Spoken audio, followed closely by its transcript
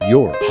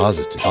your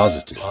positive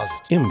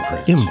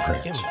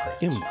imprint.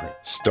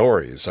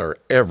 Stories are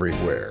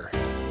everywhere.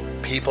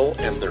 People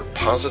and their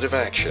positive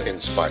action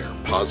inspire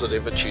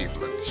positive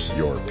achievements.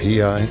 Your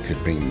PI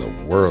could mean the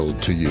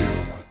world to you.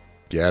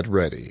 Get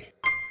ready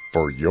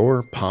for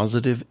your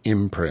positive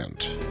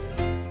imprint.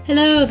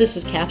 Hello, this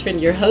is Catherine,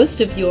 your host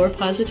of Your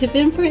Positive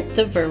Imprint,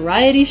 the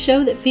variety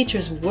show that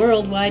features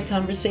worldwide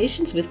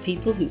conversations with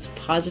people whose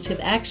positive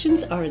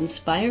actions are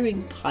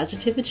inspiring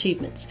positive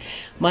achievements.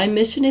 My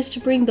mission is to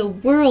bring the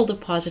world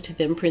of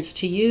positive imprints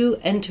to you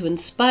and to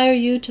inspire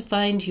you to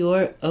find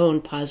your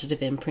own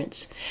positive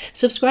imprints.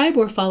 Subscribe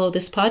or follow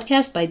this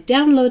podcast by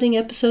downloading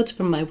episodes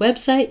from my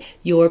website,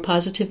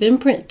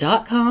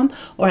 yourpositiveimprint.com,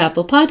 or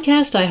Apple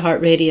Podcast,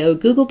 iHeartRadio,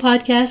 Google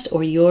Podcast,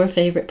 or your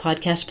favorite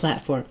podcast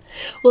platform.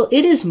 Well,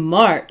 it is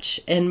March,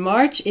 and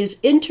March is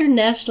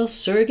International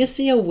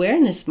Surrogacy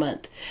Awareness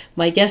Month.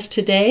 My guest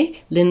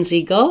today,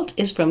 Lindsay Galt,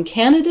 is from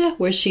Canada,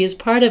 where she is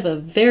part of a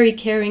very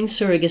caring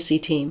surrogacy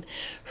team.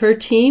 Her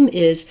team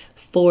is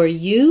For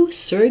You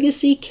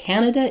Surrogacy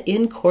Canada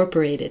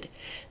Incorporated.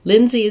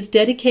 Lindsay is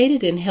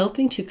dedicated in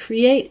helping to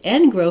create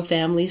and grow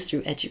families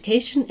through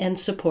education and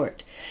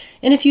support.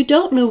 And if you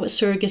don't know what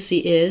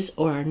surrogacy is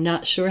or are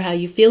not sure how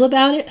you feel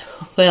about it,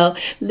 well,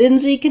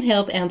 Lindsay can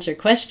help answer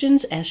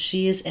questions as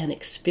she is an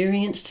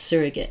experienced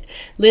surrogate.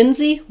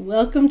 Lindsay,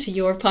 welcome to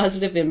Your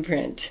Positive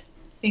Imprint.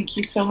 Thank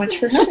you so much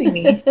for having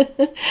me.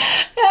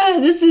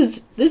 This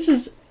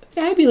is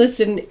fabulous,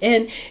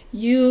 and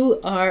you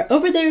are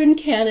over there in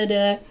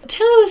Canada.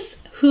 Tell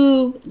us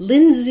who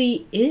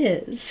Lindsay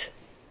is.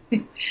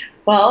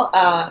 Well,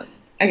 I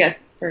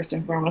guess first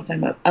and foremost,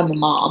 I'm a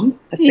mom,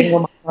 a single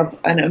mom of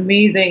an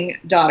amazing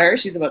daughter.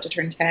 She's about to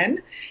turn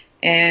 10.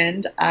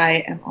 And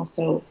I am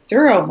also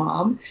surro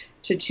mom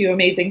to two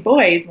amazing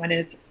boys. One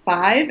is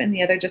 5 and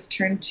the other just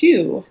turned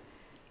 2.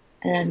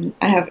 And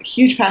I have a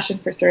huge passion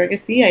for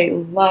surrogacy. I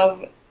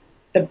love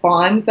the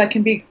bonds that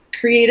can be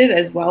created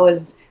as well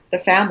as the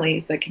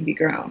families that can be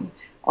grown.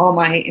 All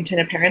my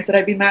intended parents that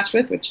I've been matched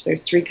with, which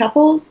there's 3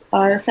 couples,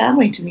 are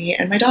family to me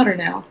and my daughter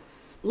now.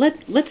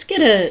 Let's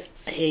get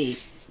a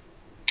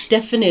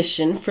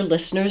definition for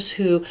listeners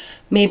who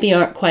maybe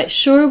aren't quite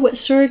sure what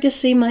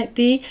surrogacy might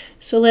be.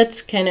 So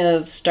let's kind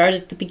of start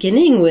at the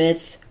beginning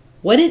with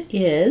what it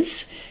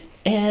is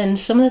and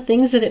some of the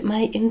things that it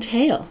might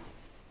entail.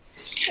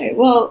 Okay,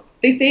 well,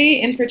 they say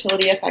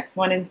infertility affects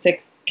 1 in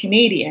 6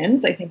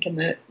 Canadians. I think in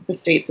the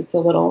States it's a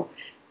little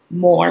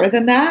more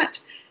than that.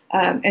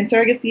 And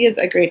surrogacy is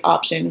a great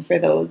option for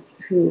those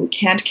who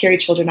can't carry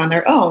children on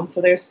their own.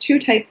 So there's 2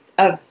 types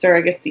of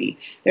surrogacy.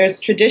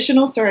 There's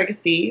traditional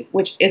surrogacy,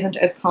 which isn't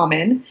as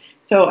common.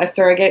 So a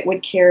surrogate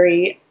would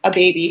carry a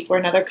baby for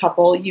another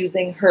couple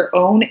using her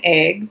own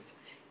eggs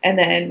and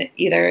then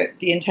either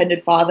the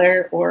intended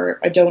father or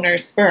a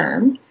donor's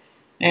sperm.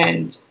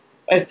 And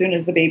as soon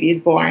as the baby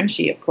is born,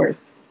 she, of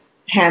course,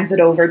 hands it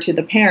over to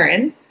the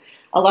parents.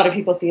 A lot of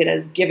people see it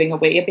as giving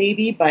away a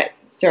baby, but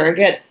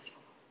surrogates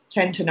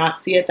tend to not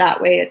see it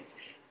that way. It's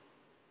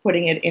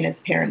putting it in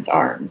its parents'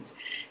 arms.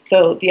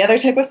 So the other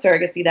type of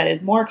surrogacy that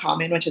is more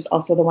common, which is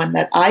also the one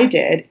that I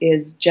did,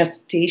 is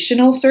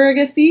gestational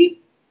surrogacy.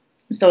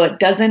 So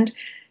the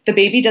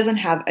baby doesn't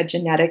have a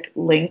genetic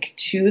link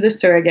to the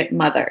surrogate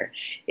mother.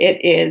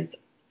 It is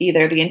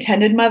either the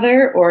intended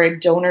mother or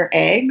donor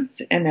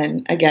eggs, and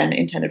then again,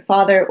 intended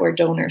father or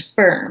donor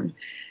sperm.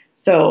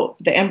 So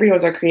the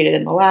embryos are created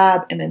in the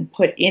lab and then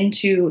put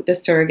into the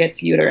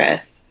surrogate's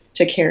uterus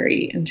to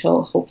carry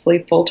until hopefully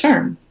full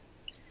term.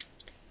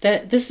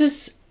 This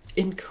is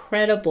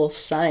incredible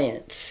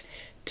science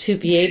to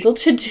be able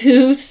to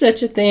do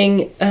such a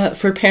thing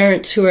for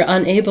parents who are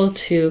unable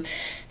to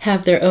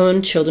have their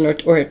own children,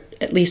 or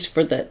at least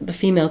for the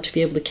female to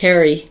be able to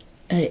carry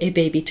a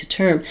baby to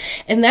term.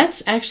 And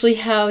that's actually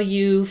how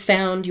you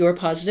found Your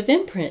Positive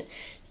Imprint.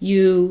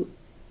 You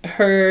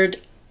heard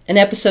an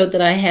episode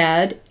that I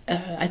had,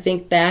 I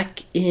think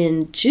back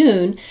in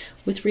June,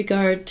 with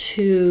regard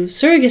to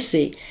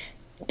surrogacy.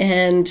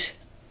 And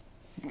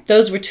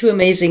those were 2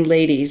 amazing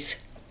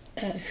ladies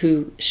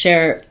who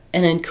share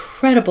an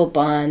incredible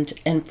bond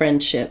and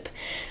friendship.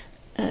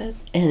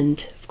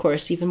 And, of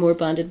course, even more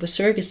bonded with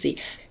surrogacy.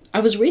 I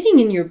was reading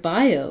in your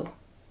bio,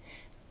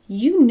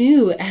 you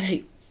knew at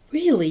a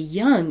really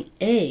young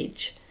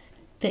age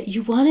that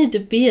you wanted to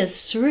be a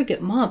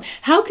surrogate mom.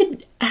 How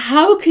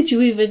could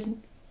you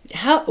even...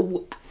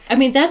 I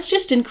mean, that's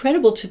just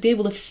incredible to be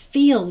able to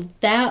feel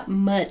that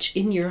much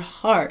in your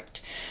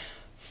heart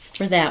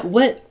for that.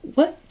 What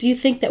do you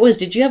think that was?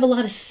 Did you have a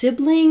lot of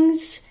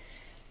siblings?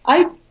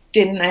 I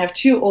didn't. I have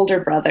 2 older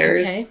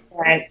brothers. Okay.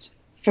 But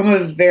from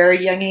a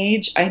very young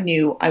age, I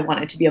knew I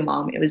wanted to be a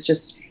mom. It was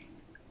just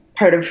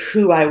part of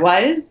who I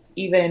was,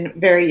 even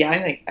very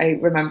young. Like, I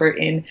remember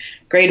in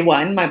grade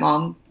 1, my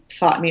mom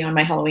fought me on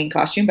my Halloween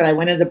costume, but I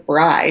went as a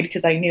bride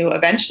because I knew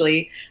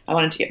eventually I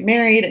wanted to get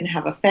married and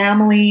have a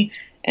family.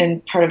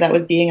 And part of that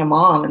was being a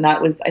mom. And that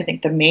was, I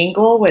think, the main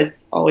goal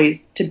was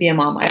always to be a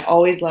mom. I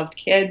always loved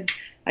kids.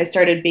 I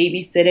started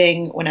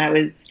babysitting when I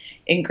was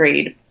in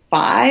grade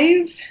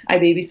 5. I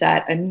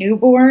babysat a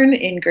newborn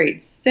in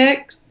grade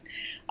 6.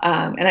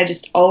 And I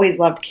just always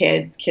loved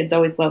kids. Kids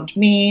always loved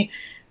me.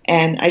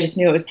 And I just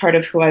knew it was part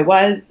of who I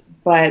was.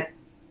 But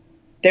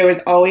there was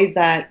always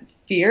that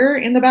fear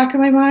in the back of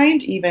my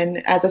mind, even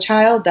as a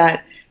child,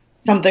 that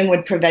something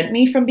would prevent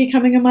me from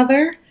becoming a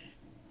mother.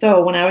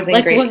 So when I was in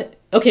Like grade, what?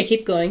 Okay,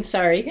 keep going.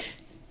 Sorry.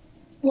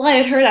 well, I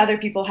had heard other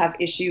people have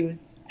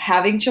issues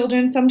having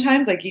children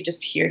sometimes. Like you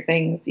just hear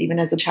things even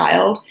as a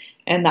child.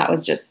 And that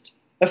was just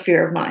a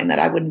fear of mine that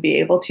I wouldn't be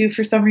able to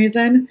for some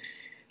reason.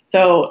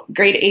 So,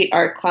 grade 8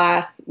 art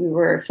class, we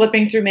were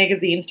flipping through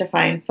magazines to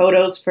find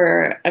photos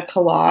for a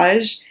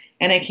collage,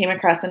 and I came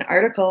across an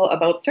article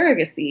about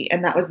surrogacy,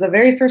 and that was the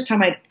very first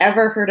time I'd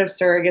ever heard of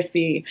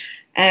surrogacy.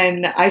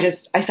 And I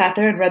sat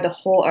there and read the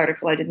whole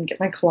article. I didn't get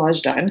my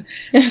collage done,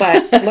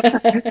 but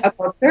I learned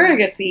about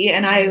surrogacy,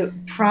 and I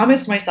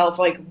promised myself,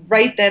 like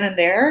right then and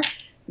there,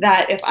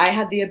 that if I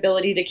had the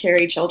ability to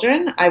carry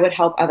children, I would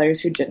help others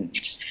who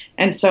didn't.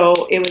 And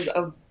so it was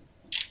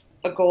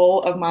a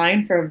goal of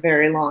mine for a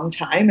very long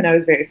time, and I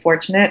was very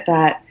fortunate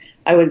that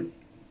I was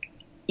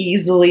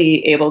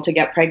easily able to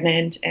get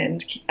pregnant,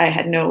 and I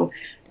had no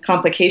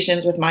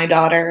complications with my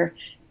daughter.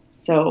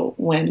 So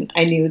when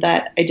I knew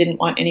that I didn't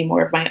want any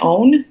more of my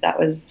own, that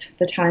was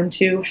the time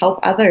to help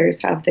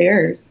others have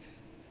theirs.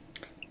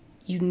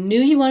 You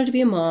knew you wanted to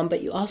be a mom,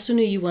 but you also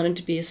knew you wanted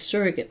to be a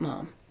surrogate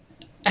mom.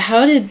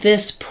 How did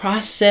this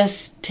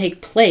process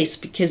take place?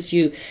 Because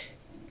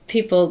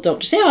people don't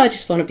just say, oh, I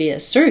just want to be a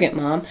surrogate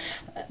mom.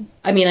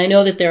 I mean, I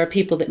know that there are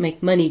people that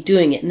make money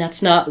doing it, and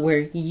that's not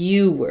where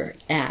you were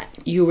at.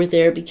 You were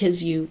there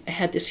because you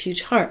had this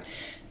huge heart.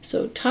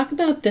 So talk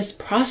about this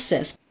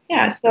process.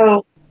 Yeah,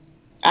 so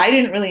I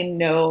didn't really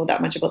know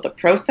that much about the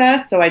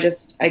process, so I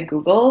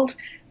Googled,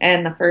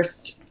 and the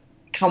first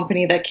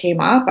company that came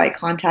up, I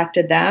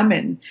contacted them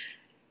and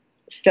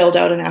filled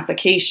out an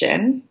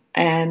application.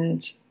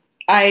 And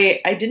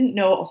I didn't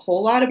know a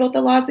whole lot about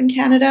the laws in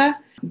Canada,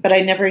 but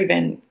I never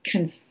even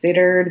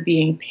considered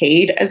being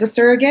paid as a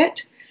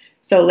surrogate.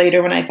 So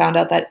later when I found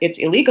out that it's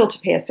illegal to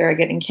pay a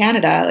surrogate in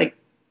Canada, like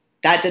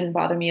that didn't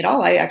bother me at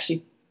all. I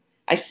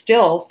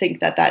still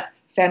think that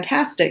that's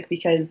fantastic,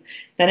 because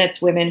then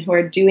it's women who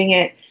are doing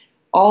it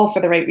all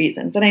for the right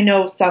reasons. And I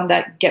know some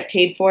that get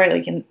paid for it,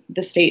 like in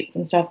the States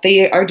and stuff,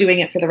 they are doing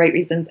it for the right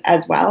reasons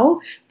as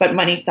well. But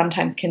money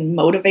sometimes can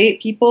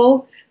motivate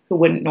people who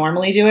wouldn't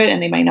normally do it,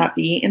 and they might not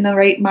be in the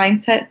right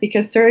mindset,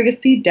 because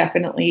surrogacy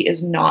definitely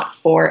is not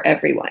for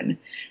everyone.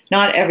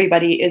 Not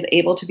everybody is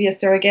able to be a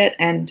surrogate,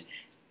 and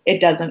it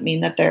doesn't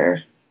mean that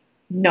they're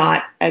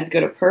not as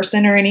good a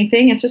person or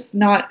anything. It's just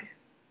not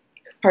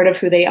part of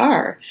who they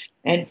are.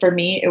 And for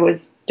me, it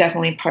was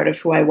definitely part of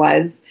who I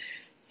was.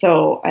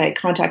 So I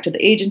contacted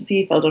the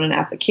agency, filled out an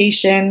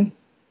application.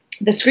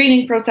 The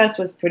screening process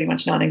was pretty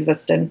much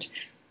non-existent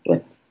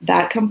with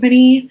that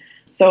company.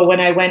 So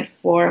when I went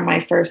for my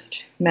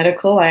first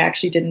medical, I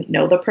actually didn't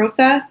know the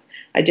process.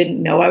 I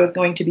didn't know I was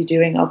going to be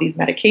doing all these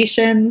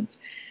medications.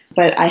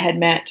 But I had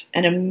met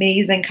an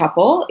amazing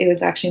couple. It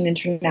was actually an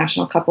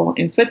international couple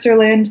in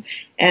Switzerland.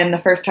 And the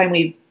first time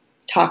we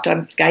talked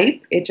on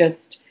Skype,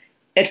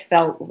 it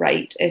felt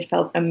right. It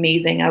felt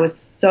amazing. I was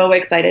so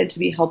excited to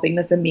be helping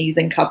this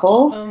amazing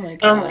couple. Oh my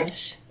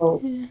gosh. So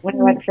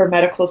when I went for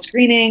medical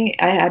screening,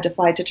 I had to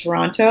fly to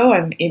Toronto.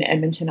 I'm in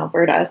Edmonton,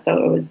 Alberta,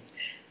 so it was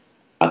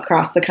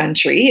across the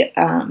country.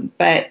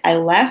 But I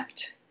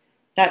left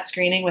that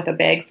screening with a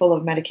bag full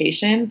of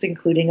medications,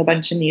 including a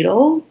bunch of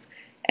needles.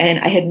 And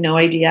I had no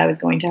idea I was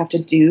going to have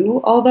to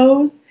do all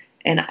those.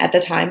 And at the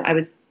time, I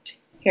was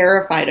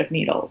terrified of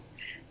needles,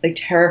 like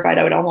terrified.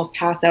 I would almost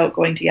pass out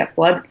going to get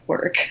blood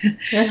work.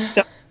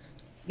 So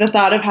the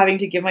thought of having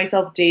to give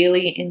myself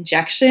daily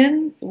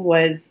injections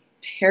was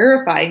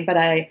terrifying. But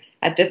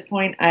at this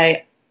point,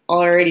 I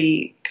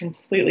already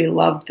completely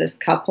loved this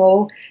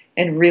couple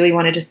and really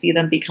wanted to see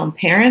them become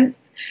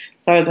parents.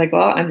 So I was like,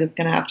 well, I'm just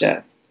going to have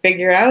to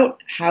figure out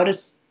how to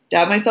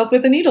stab myself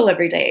with a needle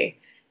every day.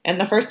 And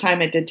the first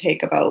time it did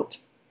take about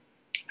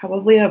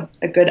probably a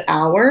good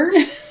hour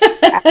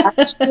to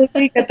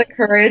actually get the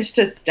courage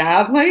to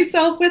stab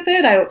myself with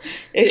it.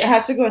 It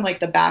has to go in like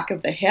the back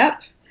of the hip.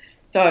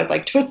 So I was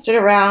like twisted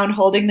around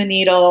holding the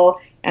needle,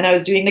 and I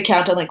was doing the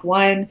count on like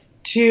 1,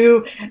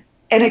 2,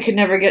 and I could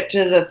never get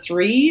to the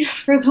 3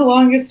 for the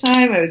longest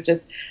time.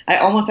 I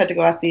almost had to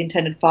go ask the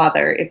intended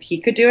father if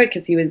he could do it,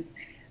 because he was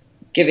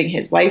giving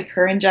his wife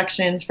her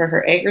injections for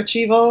her egg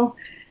retrieval.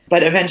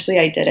 But eventually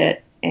I did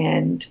it.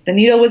 And the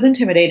needle was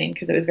intimidating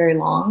because it was very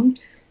long,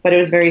 but it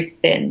was very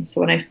thin.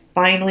 So when I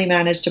finally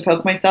managed to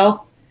poke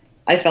myself,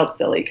 I felt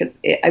silly because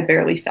I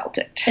barely felt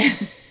it.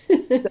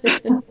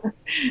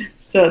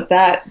 So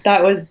that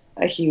was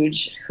a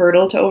huge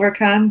hurdle to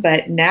overcome.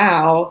 But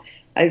now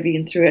I've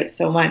been through it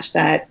so much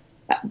that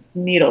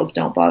needles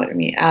don't bother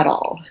me at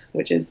all,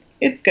 it's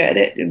good.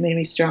 It made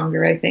me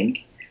stronger, I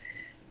think.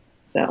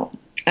 So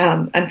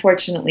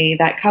unfortunately,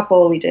 that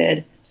couple, we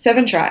did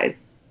 7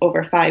 tries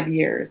over 5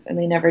 years, and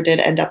they never did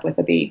end up with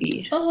a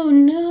baby. Oh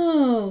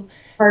no.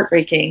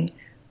 Heartbreaking.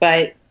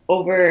 But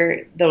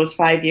over those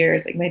 5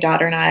 years, like my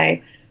daughter and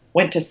I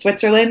went to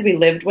Switzerland. We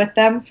lived with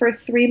them for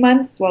 3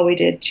 months while we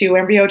did 2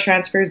 embryo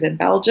transfers in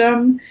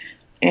Belgium.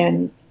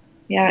 And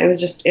yeah,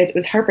 it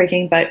was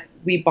heartbreaking, but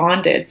we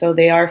bonded. So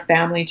they are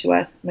family to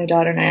us. My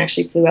daughter and I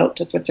actually flew out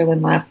to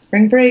Switzerland last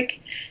spring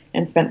break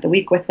and spent the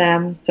week with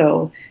them.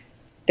 So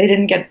they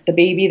didn't get the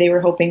baby they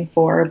were hoping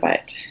for,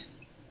 but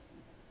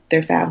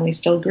their family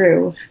still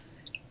grew.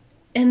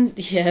 And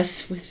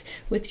yes,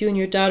 with you and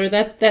your daughter,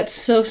 that's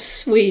so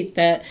sweet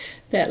that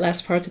that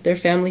last part that their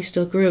family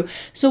still grew.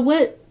 So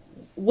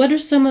what are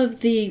some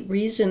of the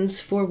reasons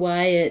for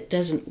why it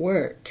doesn't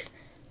work?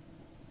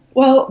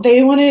 Well,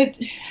 they wanted,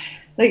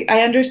 like,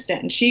 I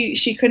understand.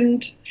 She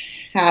couldn't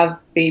have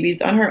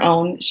babies on her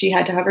own. She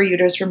had to have her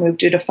uterus removed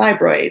due to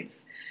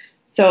fibroids.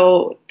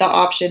 So the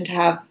option to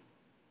have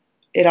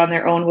it on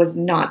their own was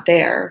not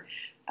there.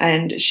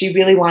 And she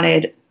really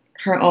wanted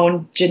her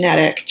own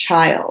genetic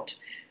child.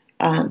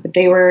 But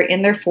they were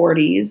in their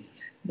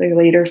 40s, their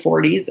later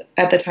 40s.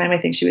 At the time, I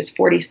think she was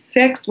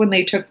 46 when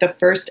they took the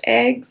first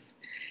eggs.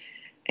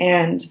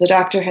 And the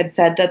doctor had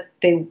said that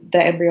the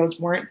embryos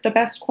weren't the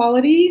best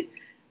quality.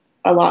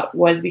 A lot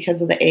was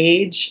because of the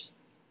age,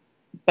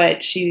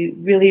 but she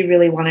really,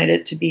 really wanted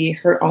it to be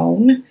her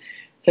own.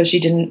 So she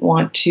didn't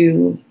want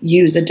to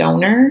use a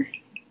donor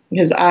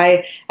because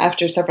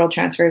after several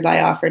transfers,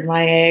 I offered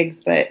my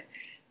eggs, but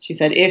she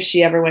said if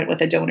she ever went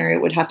with a donor,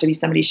 it would have to be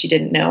somebody she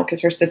didn't know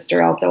because her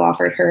sister also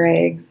offered her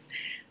eggs.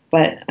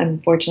 But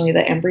unfortunately,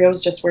 the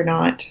embryos just were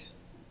not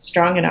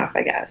strong enough,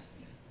 I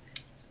guess.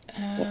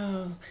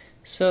 Oh,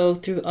 so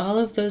through all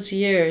of those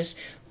years,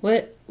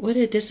 what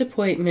a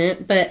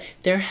disappointment. But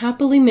they're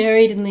happily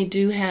married, and they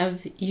do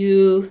have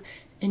you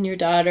and your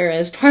daughter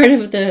as part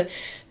of the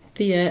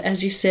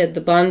as you said,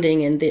 the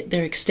bonding and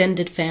their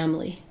extended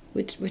family,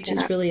 which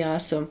is really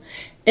awesome.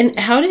 And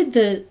how did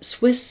the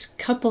Swiss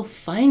couple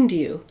find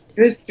you?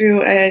 It was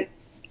through I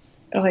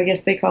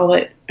guess they call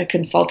it a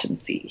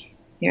consultancy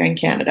here in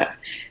Canada.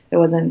 It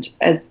wasn't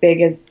as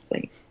big as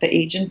like the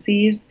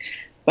agencies,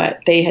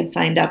 but they had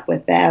signed up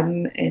with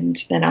them, and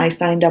then I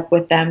signed up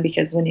with them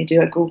because when you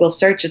do a Google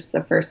search, it's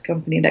the first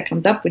company that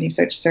comes up when you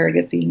search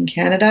surrogacy in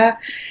Canada.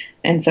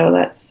 And so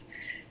that's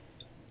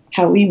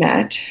how we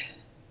met.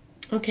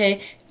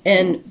 Okay,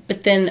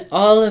 but then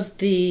all of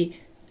the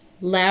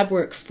lab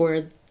work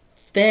for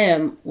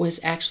them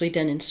was actually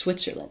done in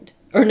Switzerland.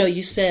 Or no,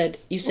 you said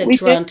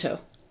Toronto.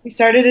 We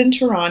started in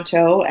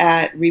Toronto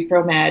at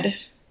ReproMed,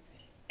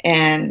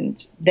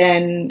 and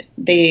then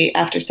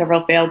after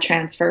several failed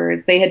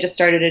transfers, they had just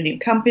started a new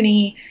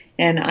company,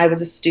 and I was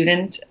a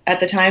student at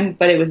the time,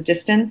 but it was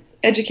distance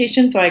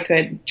education, so I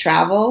could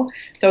travel.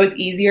 So it was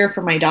easier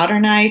for my daughter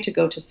and I to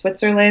go to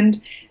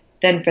Switzerland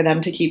than for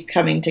them to keep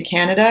coming to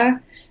Canada.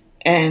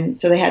 And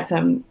so they had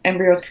some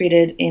embryos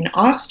created in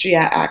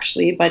Austria,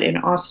 actually, but in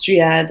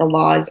Austria, the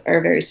laws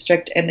are very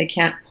strict and they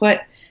can't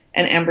put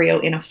an embryo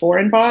in a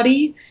foreign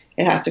body.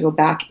 It has to go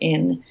back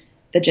in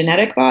the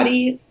genetic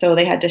body. So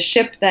they had to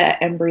ship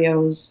the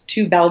embryos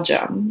to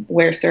Belgium,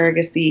 where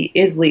surrogacy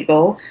is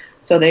legal.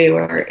 So they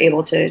were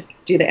able to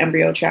do the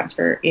embryo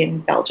transfer in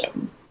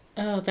Belgium.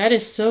 Oh, that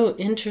is so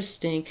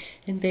interesting.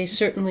 And they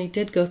certainly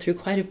did go through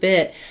quite a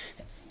bit.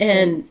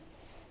 And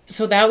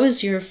so that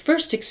was your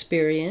first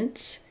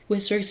experience with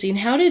surrogacy. And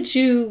how did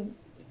you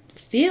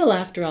feel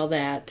after all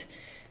that?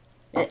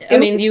 I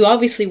mean, you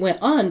obviously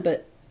went on,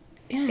 but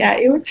yeah. Yeah,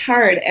 it was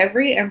hard.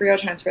 Every embryo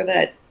transfer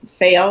that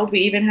failed, we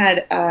even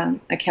had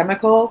a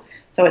chemical,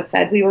 so it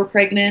said we were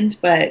pregnant,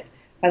 but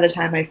by the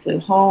time I flew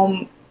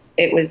home,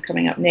 it was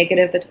coming up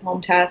negative, the home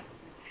tests.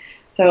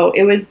 So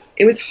it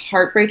was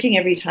heartbreaking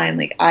every time.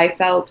 Like, I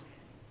felt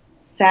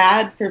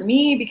sad for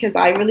me because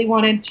I really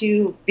wanted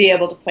to be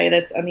able to play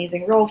this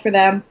amazing role for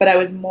them, but I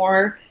was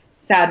more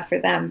sad for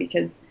them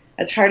because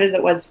as hard as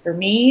it was for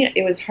me,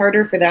 it was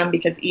harder for them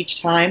because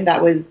each time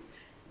that was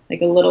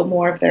like a little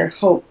more of their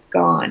hope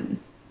gone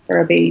for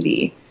a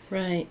baby.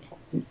 Right.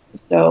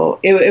 So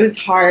it was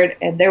hard,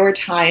 and there were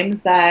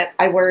times that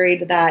I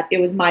worried that it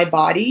was my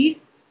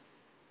body,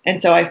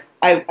 and so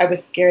I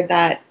was scared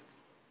that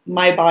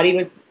my body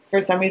was for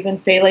some reason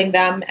failing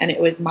them, and it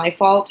was my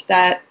fault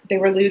that they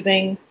were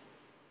losing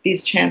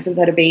these chances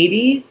at a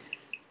baby.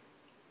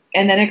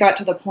 And then it got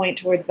to the point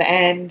towards the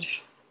end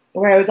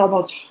where I was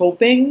almost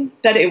hoping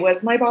that it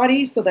was my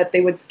body so that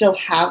they would still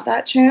have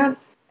that chance.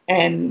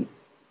 And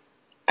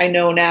I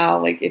know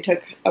now, like, it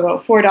took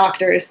about 4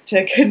 doctors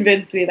to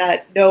convince me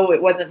that no,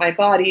 it wasn't my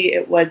body,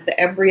 it was the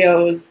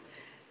embryos.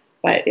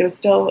 But it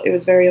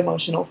was very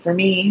emotional for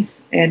me,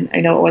 and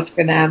I know it was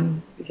for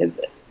them, because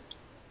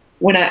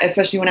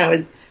especially when I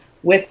was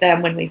with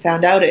them when we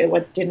found out,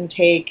 it didn't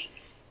take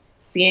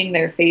seeing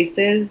their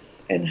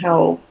faces and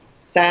how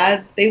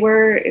sad they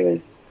were. It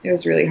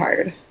was really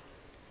hard.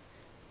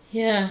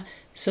 Yeah.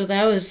 So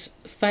that was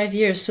 5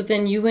 years. So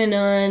then you went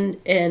on,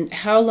 and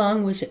how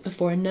long was it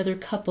before another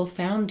couple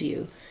found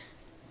you?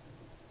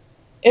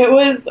 It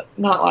was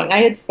not long. I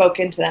had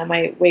spoken to them.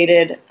 I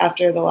waited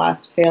after the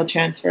last failed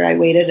transfer. I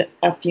waited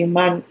a few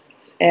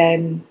months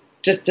and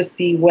just to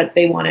see what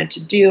they wanted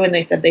to do, and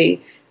they said they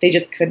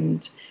just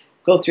couldn't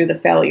go through the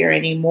failure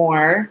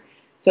anymore.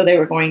 So they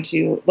were going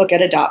to look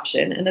at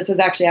adoption. And this was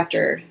actually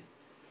after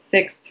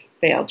 6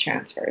 failed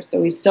transfers.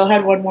 So we still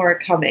had one more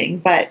coming,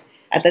 but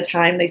at the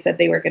time they said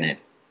they were going to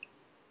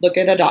look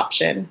at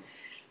adoption.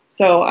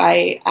 So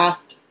I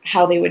asked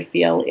how they would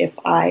feel if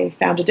I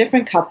found a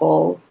different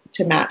couple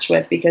to match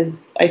with,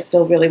 because I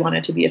still really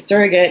wanted to be a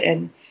surrogate,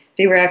 and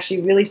they were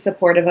actually really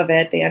supportive of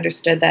it. They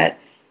understood that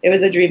it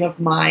was a dream of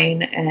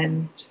mine,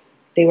 and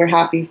they were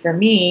happy for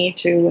me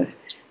to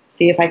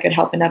see if I could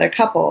help another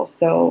couple.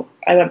 So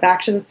I went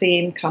back to the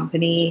same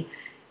company,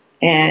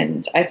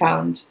 and I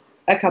found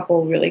a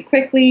couple really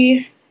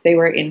quickly. They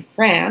were in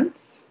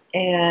France,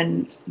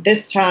 and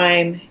this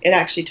time it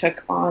actually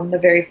took on the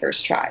very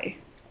first try.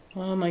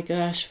 Oh my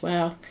gosh,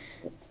 wow.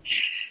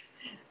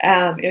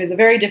 It was a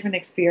very different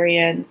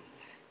experience.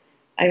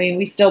 I mean,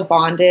 we still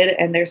bonded,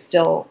 and they're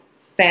still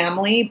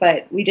family,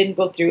 but we didn't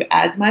go through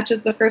as much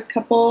as the first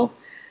couple.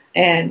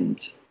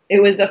 And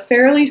it was a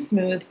fairly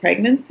smooth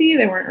pregnancy.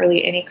 There weren't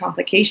really any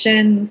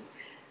complications.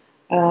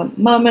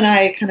 Mom and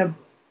I kind of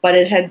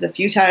butted heads a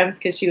few times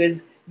because she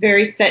was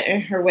very set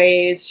in her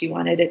ways. She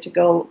wanted it to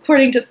go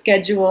according to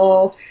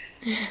schedule.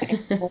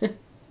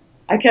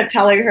 I kept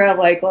telling her, I'm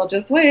like, well,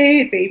 just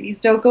wait.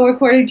 Babies don't go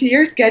according to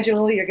your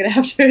schedule. You're going to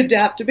have to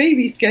adapt to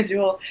baby's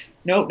schedule.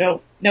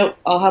 Nope.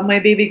 I'll have my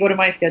baby go to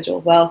my schedule.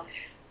 Well,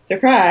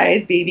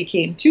 surprise, baby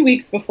came 2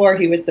 weeks before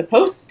he was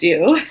supposed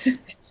to.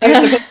 I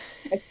was supposed to have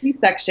a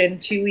C-section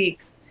 2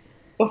 weeks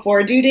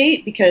before due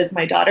date because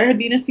my daughter had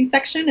been a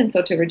C-section. And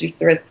so to reduce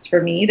the risks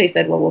for me, they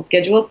said, well, we'll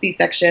schedule a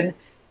C-section.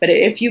 But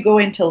if you go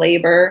into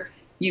labor,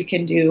 you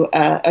can do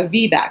a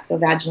VBAC, so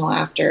vaginal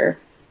after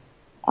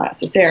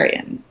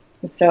cesarean.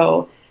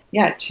 So,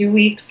 2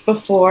 weeks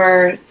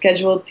before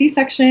scheduled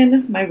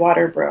C-section, my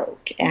water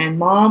broke. And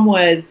Mom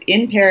was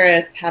in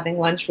Paris having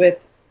lunch with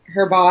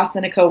her boss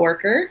and a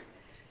coworker.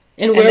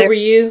 And where were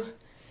you?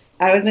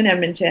 I was in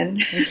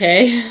Edmonton.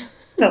 Okay.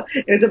 So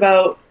it was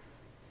about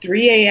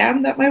 3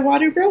 a.m. that my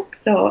water broke.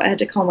 So I had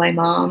to call my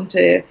mom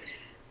to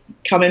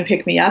come and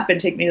pick me up and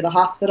take me to the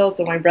hospital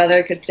so my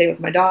brother could stay with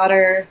my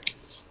daughter.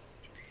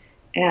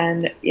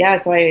 And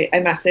so I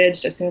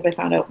messaged as soon as I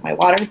found out my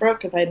water broke,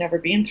 because I had never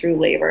been through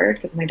labor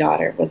because my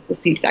daughter was the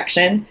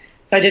C-section.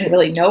 So I didn't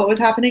really know what was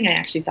happening. I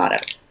actually thought of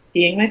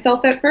being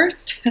myself at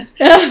first. So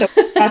at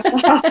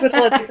the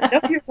hospital, and they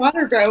said, your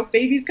water broke,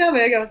 baby's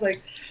coming. I was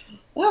like,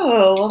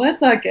 oh, well,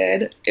 that's not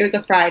good. It was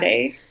a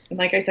Friday. And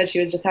like I said, she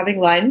was just having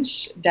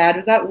lunch. Dad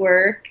was at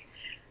work.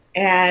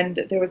 And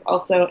there was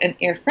also an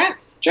Air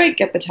France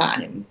strike at the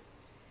time.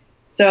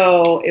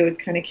 So it was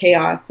kind of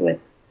chaos with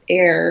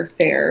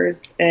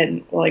airfares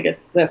and, well, I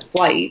guess the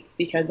flights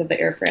because of the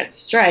Air France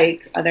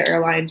strike. Other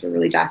airlines were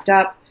really backed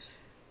up.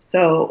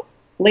 So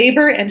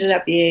labor ended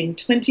up being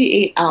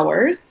 28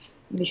 hours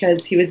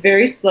because he was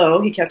very slow.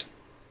 He kept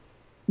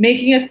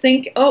making us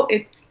think,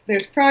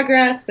 there's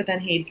progress, but then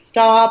he'd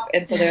stop.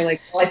 And so they're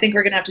like, well, I think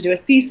we're going to have to do a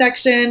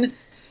C-section.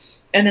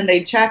 And then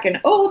they'd check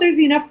and, there's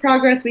enough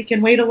progress. We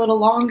can wait a little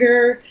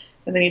longer.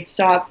 And then he'd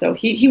stop. So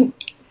he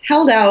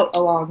held out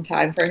a long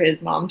time for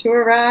his mom to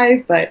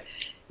arrive. But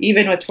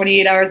even with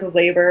 28 hours of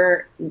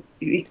labor,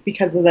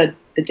 because of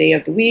the day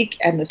of the week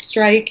and the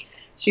strike,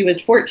 she was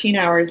 14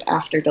 hours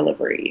after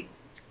delivery.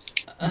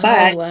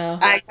 But wow.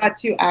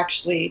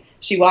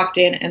 She walked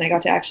in and I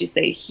got to actually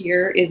say,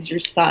 here is your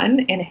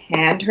son, and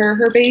hand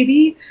her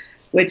baby,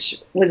 which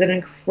was an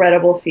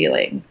incredible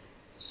feeling.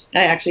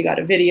 I actually got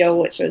a video,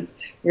 which was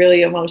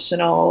really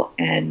emotional,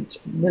 and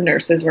the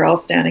nurses were all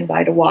standing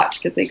by to watch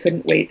because they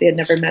couldn't wait. They had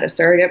never met a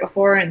surrogate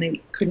before, and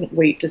they couldn't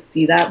wait to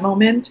see that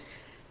moment.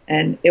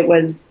 And it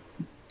was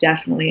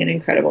definitely an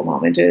incredible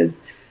moment. It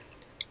was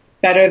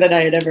better than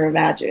I had ever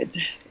imagined.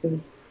 It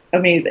was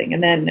amazing.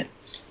 And then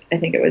I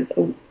think it was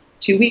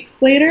 2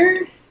 weeks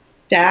later,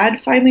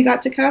 Dad finally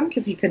got to come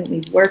because he couldn't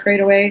leave work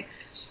right away.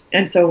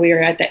 And so we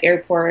were at the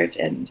airport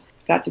and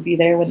got to be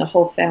there when the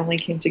whole family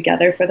came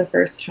together for the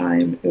first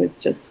time. It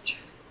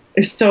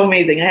was so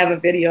amazing. I have a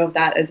video of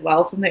that as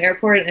well from the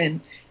airport. And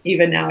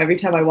even now, every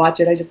time I watch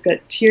it, I just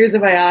get tears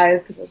in my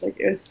eyes because I was like,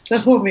 it was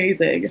so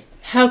amazing.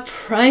 How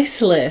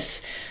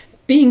priceless.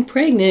 Being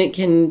pregnant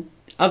can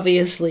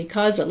obviously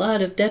cause a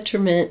lot of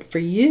detriment for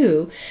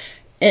you.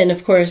 And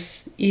of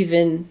course,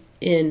 even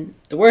in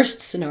the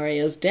worst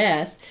scenarios,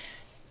 death.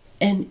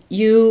 And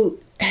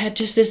you had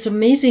just this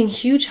amazing,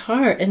 huge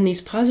heart and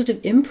these positive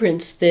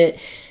imprints that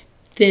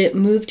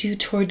moved you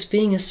towards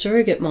being a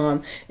surrogate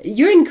mom.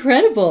 You're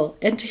incredible.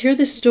 And to hear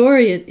this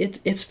story,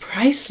 it's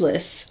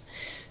priceless.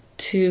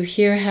 To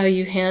hear how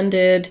you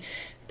handed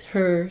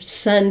her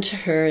son to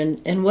her,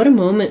 and what a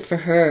moment for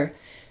her.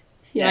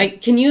 Yeah.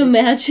 Can you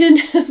imagine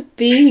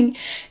being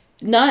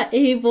not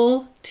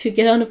able to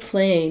get on a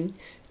plane,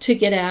 to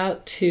get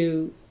out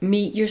to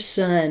meet your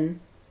son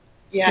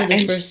for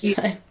the first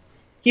time?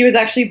 He was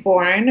actually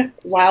born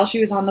while she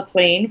was on the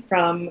plane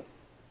from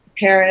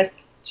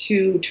Paris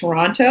to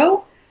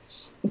Toronto.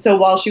 So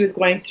while she was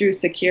going through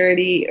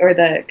security or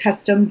the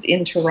customs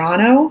in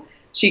Toronto,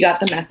 she got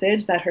the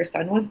message that her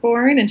son was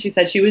born, and she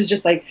said she was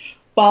just like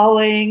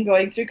bawling,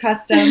 going through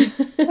customs.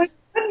 Like,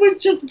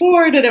 was just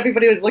born, and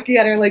everybody was looking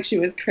at her like she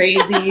was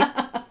crazy.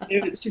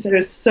 She said it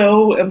was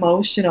so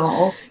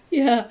emotional.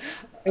 Yeah.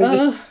 It was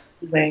just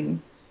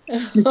feeling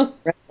just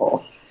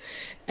incredible.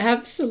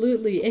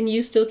 Absolutely. And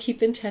you still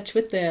keep in touch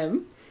with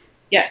them.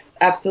 Yes,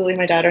 absolutely.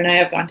 My daughter and I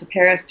have gone to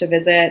Paris to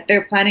visit.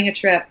 They're planning a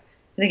trip.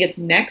 I think it's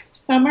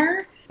next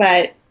summer,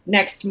 but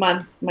next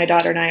month my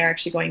daughter and I are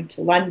actually going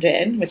to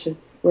London, which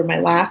is where my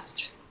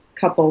last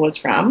couple was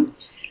from.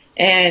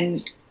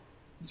 And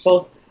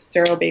both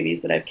Suro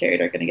babies that I've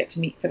carried are going to get to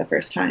meet for the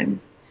first time,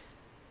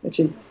 which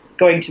is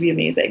going to be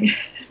amazing.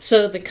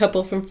 So the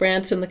couple from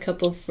France and the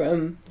couple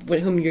from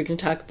whom you're going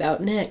to talk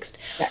about next.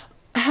 Yeah.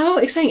 How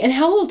exciting. And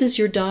how old is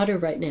your daughter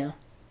right now?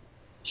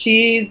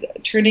 She's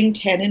turning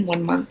 10 in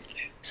 1 month.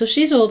 So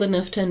she's old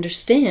enough to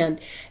understand.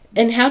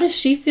 And how does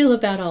she feel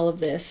about all of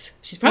this?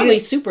 She's probably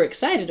super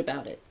excited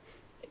about it.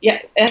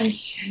 Yeah, and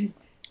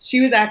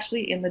she was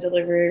actually in the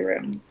delivery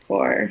room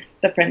for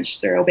the French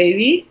Suro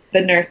baby.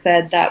 The nurse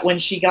said that when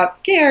she got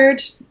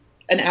scared,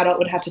 an adult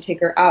would have to take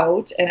her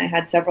out, and I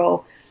had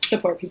several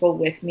support people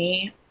with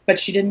me, but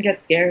she didn't get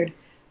scared.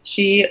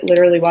 She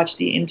literally watched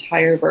the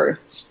entire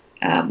birth.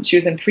 She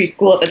was in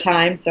preschool at the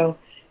time, so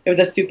it was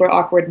a super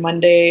awkward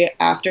Monday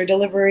after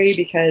delivery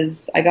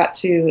because I got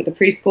to the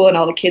preschool and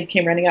all the kids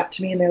came running up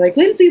to me and they're like,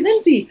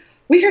 Lindsay,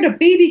 we heard a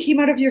baby came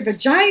out of your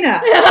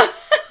vagina.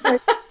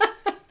 Like,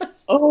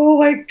 oh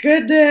my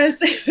goodness.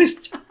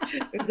 It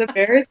was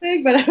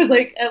embarrassing, but I was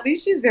like, at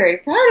least she's very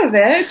proud of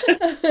it.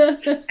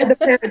 And the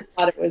parents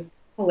thought it was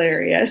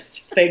hilarious,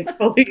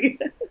 thankfully.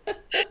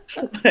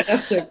 But I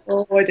was like,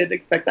 oh, I didn't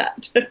expect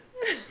that.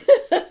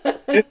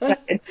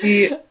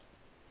 And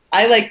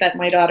I like that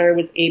my daughter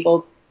was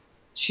able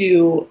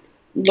to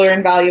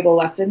learn valuable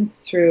lessons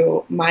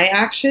through my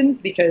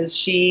actions because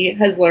she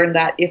has learned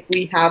that if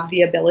we have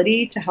the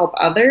ability to help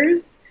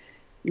others,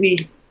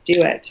 we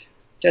do it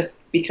just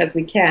because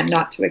we can,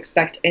 not to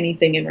expect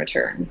anything in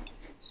return.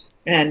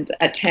 And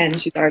at 10,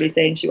 she's already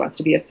saying she wants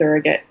to be a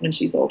surrogate when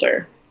she's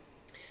older.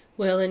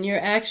 Well, and your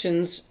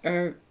actions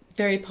are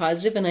very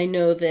positive, and I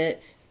know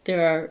that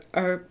there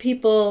are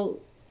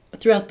people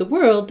throughout the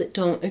world that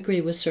don't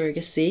agree with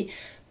surrogacy,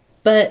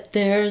 but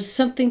there's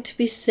something to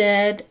be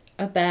said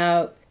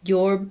about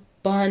your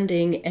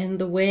bonding and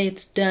the way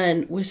it's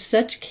done with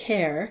such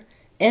care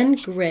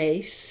and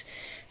grace.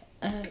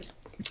 All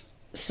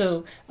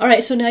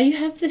right, so now you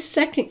have the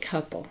second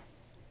couple.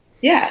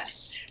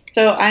 Yes.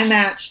 So I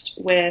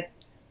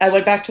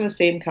went back to the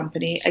same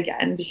company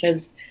again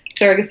because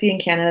surrogacy in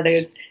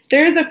Canada,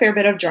 there is a fair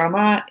bit of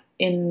drama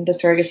in the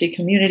surrogacy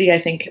community. I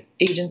think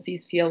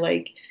agencies feel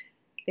like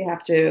they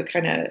have to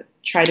kind of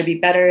try to be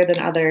better than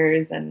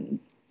others, and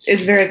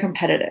it's very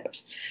competitive.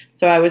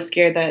 So I was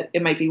scared that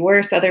it might be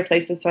worse other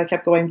places, so I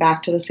kept going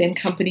back to the same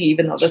company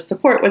even though the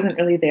support wasn't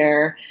really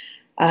there.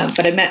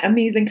 But I met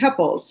amazing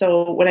couples.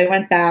 So when I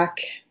went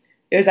back,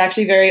 it was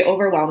actually very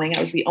overwhelming. I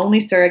was the only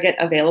surrogate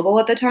available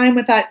at the time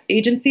with that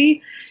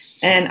agency,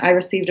 and I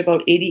received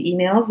about 80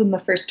 emails in the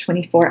first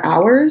 24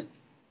 hours.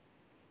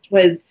 It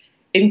was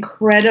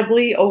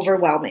incredibly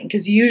overwhelming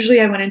because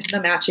usually I went into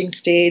the matching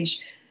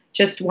stage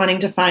just wanting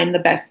to find the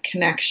best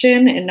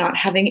connection and not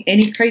having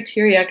any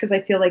criteria, because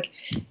I feel like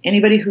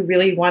anybody who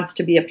really wants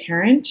to be a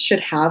parent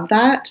should have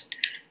that,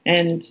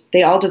 and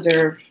they all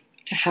deserve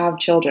to have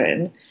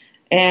children.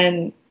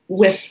 And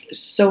with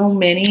so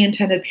many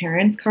intended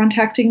parents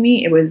contacting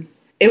me, it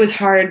was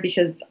hard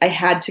because I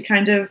had to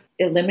kind of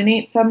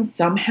eliminate some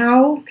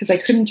somehow because I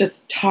couldn't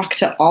just talk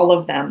to all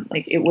of them.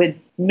 Like, it would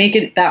make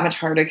it that much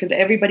harder because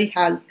everybody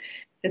has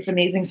this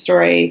amazing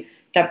story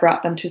that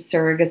brought them to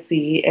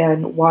surrogacy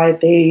and why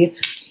they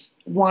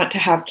want to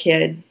have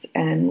kids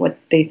and what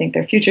they think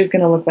their future is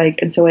going to look like.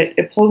 And so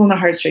it pulls on the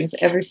heartstrings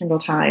every single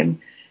time.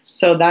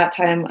 So that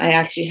time I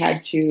actually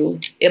had to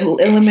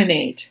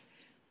eliminate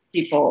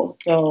people.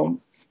 So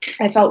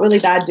I felt really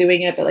bad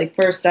doing it. But like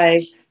first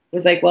I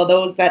was like, well,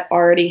 those that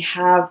already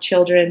have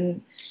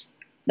children,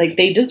 like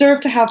they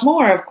deserve to have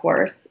more, of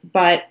course,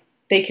 but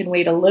they can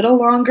wait a little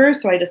longer.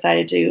 So I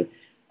decided to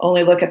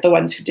only look at the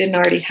ones who didn't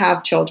already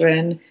have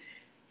children.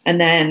 And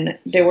then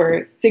there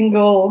were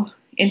single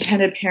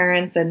intended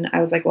parents, and I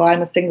was like, well,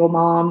 I'm a single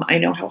mom. I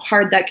know how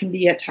hard that can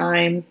be at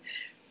times,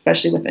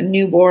 especially with a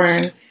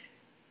newborn.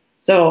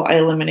 So I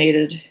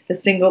eliminated the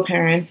single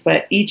parents,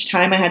 but each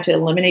time I had to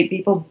eliminate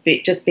people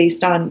just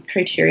based on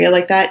criteria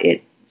like that,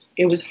 it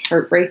was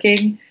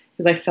heartbreaking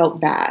because I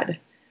felt bad.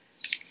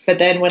 But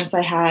then once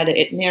I had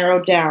it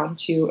narrowed down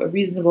to a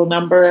reasonable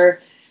number,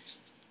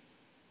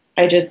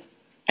 I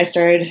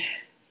started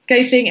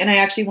Skyping, and I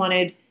actually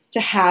wanted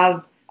to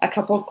have a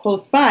couple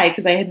close by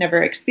because I had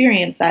never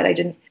experienced that. I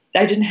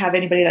didn't have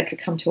anybody that could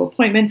come to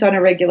appointments on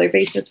a regular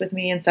basis with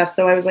me and stuff.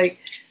 So I was like,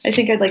 I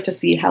think I'd like to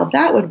see how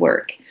that would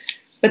work.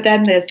 But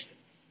then this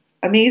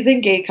amazing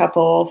gay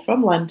couple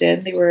from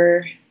London, they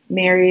were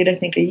married, I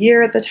think, a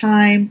year at the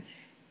time.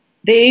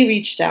 They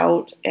reached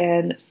out,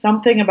 and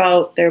something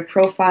about their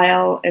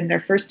profile and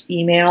their first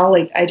email,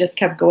 like I just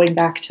kept going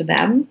back to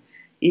them,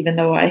 even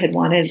though I had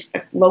wanted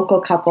a local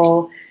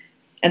couple.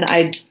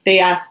 And they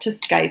asked to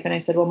Skype, and I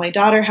said, well, my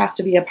daughter has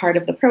to be a part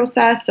of the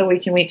process, so we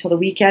can wait till the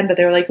weekend. But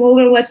they were like, well,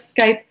 no, let's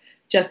Skype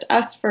just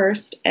us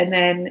first, and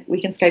then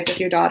we can Skype with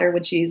your daughter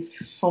when she's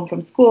home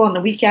from school on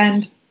the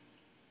weekend.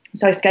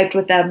 So I Skyped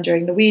with them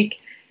during the week,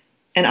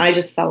 and I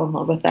just fell in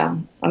love with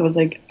them. I was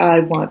like, I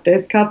want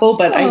this couple,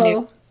 but I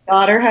knew my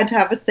daughter had to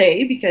have a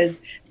say because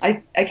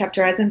I kept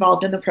her as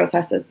involved in the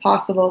process as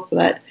possible so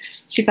that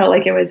she felt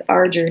like it was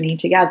our journey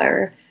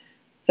together.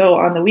 So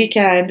on the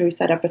weekend, we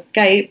set up a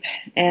Skype,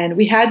 and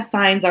we had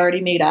signs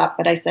already made up,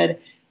 but I said,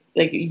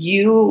 like,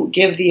 you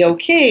give the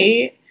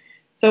okay.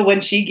 So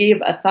when she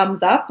gave a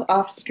thumbs up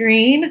off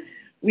screen,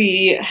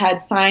 we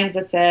had signs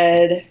that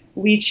said,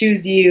 we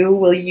choose you,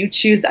 will you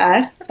choose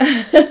us?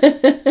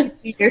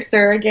 Your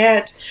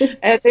surrogate.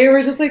 And they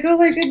were just like, oh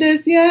my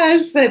goodness,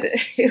 yes. And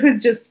it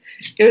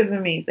was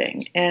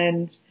amazing.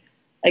 And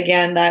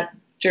again, that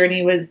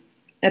journey was,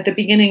 at the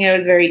beginning, it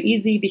was very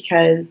easy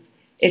because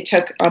it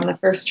took, on the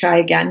first try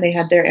again, they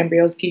had their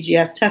embryos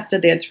PGS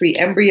tested. They had 3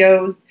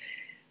 embryos,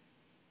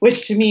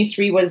 which to me,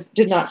 3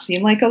 did not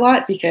seem like a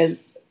lot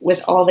because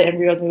with all the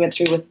embryos we went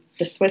through with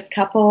the Swiss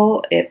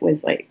couple, it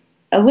was like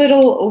a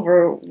little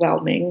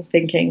overwhelming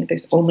thinking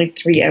there's only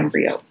 3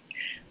 embryos.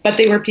 But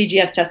they were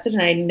PGS tested,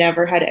 and I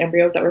never had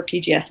embryos that were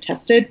PGS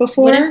tested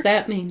before. What does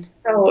that mean?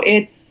 So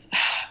it's,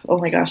 oh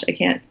my gosh, I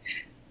can't.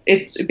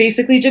 It's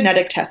basically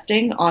genetic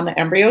testing on the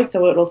embryos.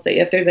 So it'll say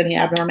if there's any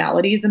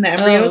abnormalities in the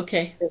embryos. Oh,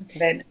 okay.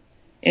 Been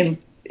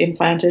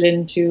implanted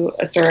into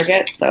a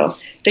surrogate. So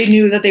they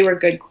knew that they were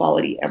good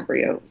quality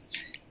embryos.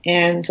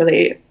 And so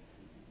they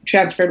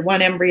transferred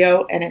 1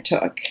 embryo, and it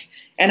took.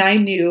 And I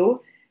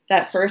knew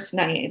that first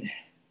night,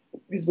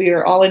 because we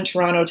were all in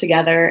Toronto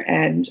together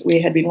and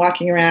we had been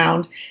walking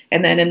around.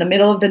 And then in the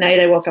middle of the night,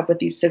 I woke up with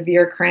these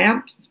severe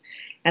cramps.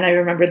 And I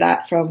remember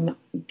that from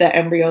the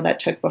embryo that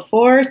took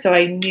before. So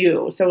I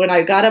knew. So when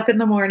I got up in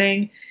the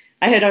morning,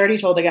 I had already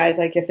told the guys,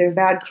 like, if there's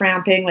bad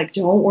cramping, like,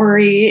 don't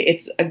worry.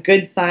 It's a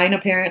good sign,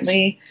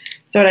 apparently.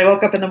 So when I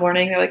woke up in the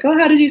morning, they're like, oh,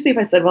 how did you sleep?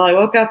 I said, well, I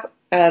woke up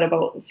at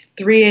about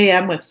 3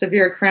 a.m. with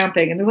severe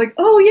cramping. And they're like,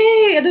 oh,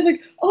 yay. And they're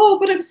like, oh,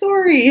 but I'm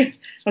sorry. I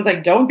was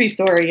like, don't be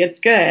sorry. It's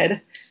good.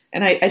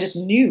 And I just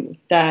knew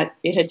that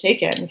it had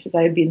taken because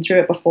I had been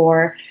through it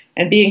before.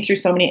 And being through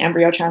so many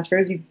embryo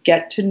transfers, you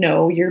get to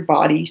know your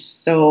body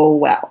so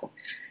well.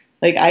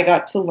 Like, I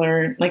got to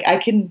learn, like, I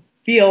can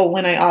feel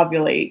when I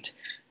ovulate.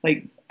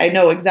 Like, I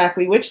know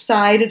exactly which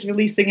side is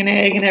releasing an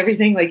egg and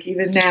everything, like,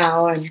 even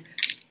now. And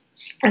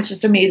it's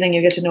just amazing.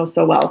 You get to know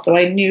so well. So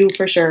I knew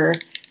for sure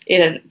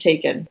it had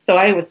taken. So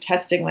I was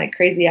testing like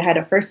crazy. I had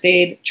a first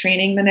aid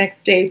training the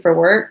next day for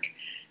work.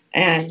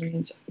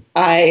 And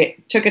I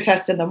took a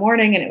test in the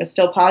morning and it was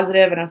still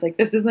positive. And I was like,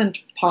 this isn't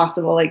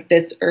possible, like,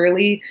 this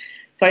early.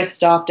 So I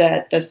stopped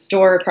at the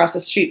store across the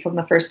street from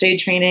the first aid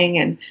training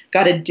and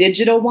got a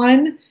digital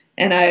one.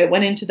 And I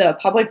went into the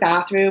public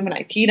bathroom and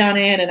I peed on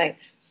it and I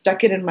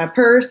stuck it in my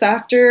purse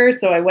after.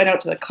 So I went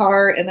out to the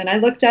car and then I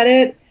looked at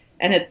it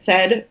and it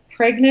said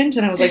pregnant.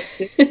 And I was like,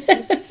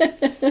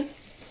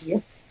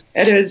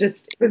 and it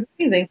was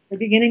amazing. The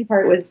beginning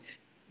part was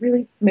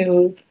really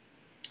smooth.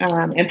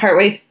 And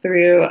partway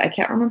through, I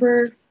can't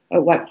remember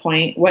at what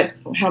point,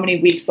 how many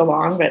weeks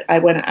along, but I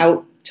went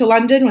out to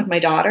London with my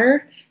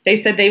daughter. They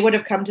said they would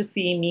have come to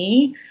see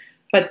me,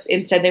 but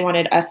instead they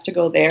wanted us to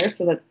go there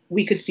so that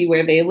we could see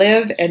where they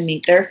live and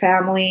meet their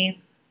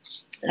family,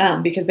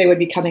 because they would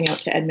be coming out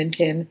to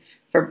Edmonton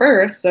for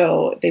birth,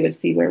 so they would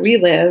see where we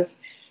live.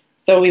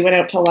 So we went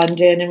out to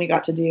London and we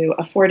got to do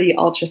a 4D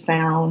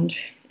ultrasound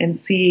and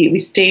we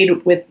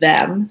stayed with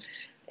them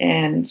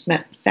and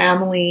met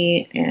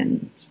family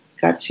and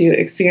got to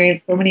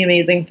experience so many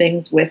amazing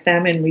things with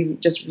them, and we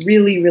just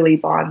really, really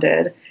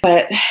bonded.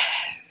 But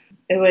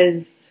it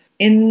was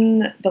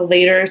in the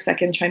later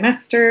second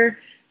trimester,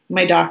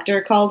 my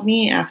doctor called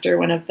me after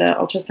one of the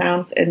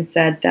ultrasounds and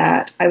said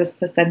that I was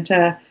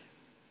placenta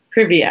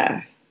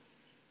previa.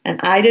 And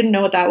I didn't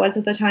know what that was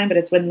at the time, but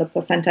it's when the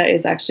placenta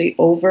is actually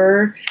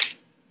over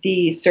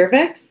the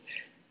cervix.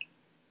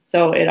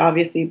 So it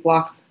obviously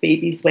blocks the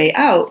baby's way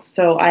out.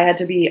 So I had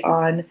to be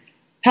on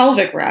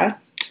pelvic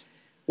rest,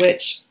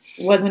 which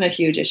wasn't a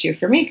huge issue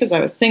for me because I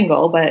was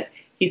single, but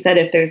he said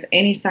if there's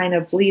any sign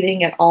of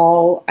bleeding at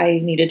all, I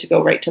needed to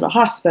go right to the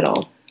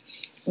hospital.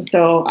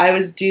 So I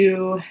was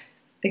due, I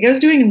think I was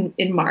due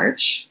in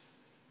March.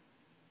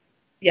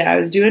 Yeah, I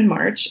was due in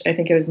March. I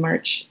think it was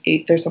March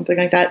 8th or something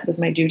like that was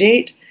my due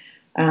date.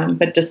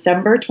 But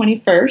December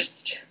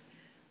 21st,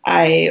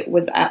 I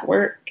was at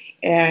work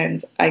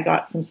and I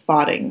got some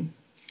spotting.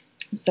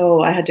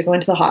 So I had to go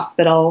into the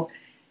hospital.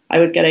 I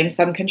was getting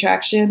some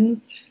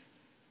contractions,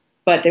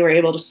 but they were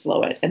able to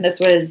slow it. And this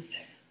was,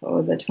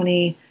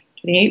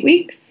 28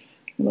 weeks?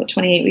 About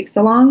 28 weeks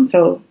along.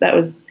 So that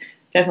was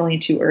definitely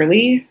too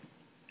early.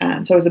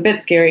 So it was a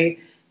bit scary,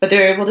 but they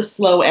were able to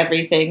slow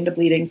everything. The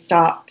bleeding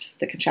stopped.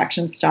 The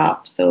contractions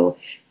stopped. So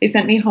they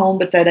sent me home,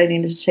 but said I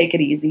needed to take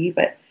it easy.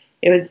 But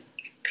it was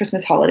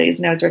Christmas holidays,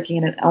 and I was working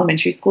in an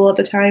elementary school at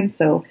the time,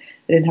 so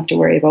I didn't have to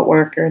worry about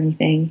work or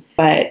anything.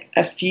 But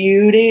a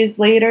few days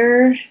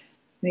later,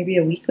 maybe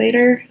a week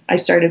later, I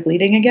started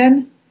bleeding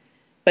again,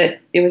 but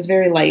it was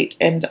very light.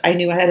 And I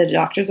knew I had a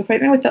doctor's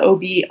appointment with the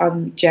OB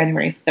on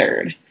January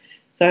 3rd.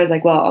 So I was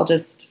like, well, I'll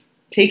just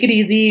take it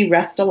easy,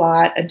 rest a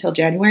lot until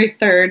January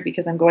 3rd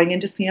because I'm going in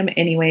to see him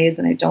anyways.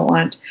 And I don't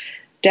want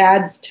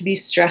dads to be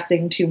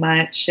stressing too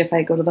much if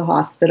I go to the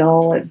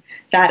hospital. And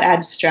that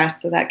adds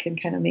stress. So that can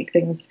kind of make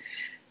things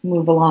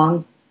move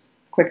along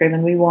quicker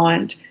than we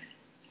want.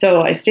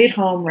 So I stayed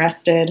home,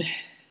 rested.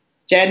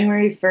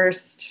 January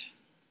 1st,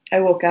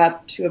 I woke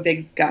up to a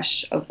big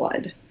gush of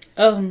blood.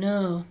 Oh,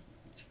 no.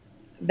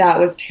 That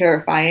was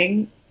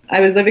terrifying.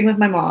 I was living with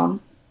my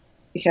mom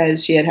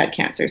because she had had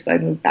cancer, so I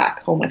moved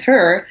back home with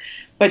her.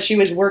 But she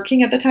was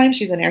working at the time.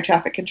 She was an air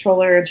traffic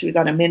controller, and she was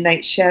on a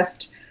midnight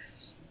shift.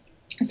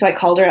 So I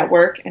called her at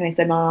work, and I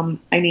said, Mom,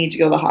 I need to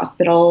go to the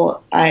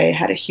hospital. I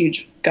had a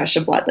huge gush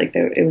of blood. Like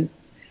it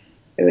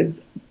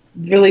was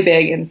really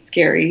big and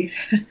scary.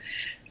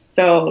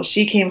 So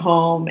she came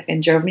home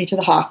and drove me to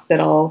the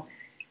hospital.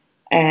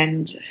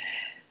 And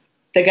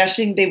the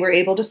gushing, they were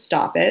able to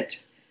stop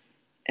it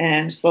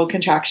and slow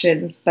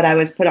contractions, but I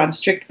was put on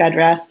strict bed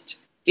rest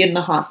in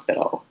the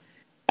hospital.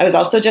 I was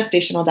also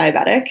gestational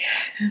diabetic.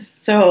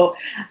 So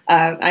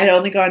I had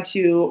only gone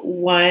to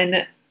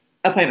one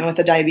appointment with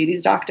a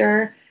diabetes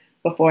doctor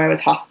before I was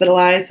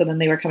hospitalized. So then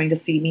they were coming to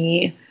see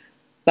me.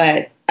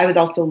 But I was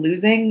also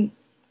losing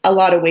a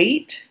lot of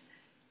weight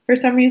for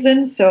some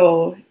reason.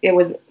 So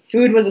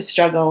food was a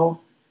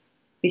struggle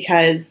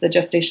because the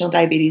gestational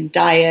diabetes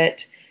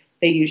diet,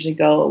 they usually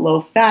go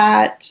low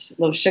fat,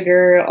 low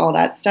sugar, all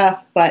that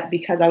stuff. But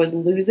because I was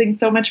losing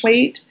so much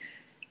weight,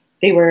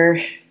 they were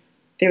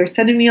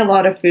sending me a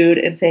lot of food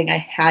and saying I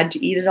had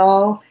to eat it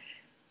all,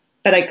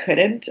 but I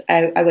couldn't.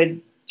 I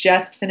would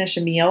just finish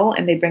a meal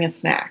and they'd bring a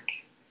snack.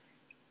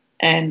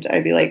 And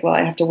I'd be like, well,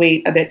 I have to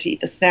wait a bit to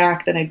eat the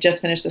snack. Then I'd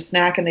just finish the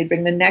snack and they'd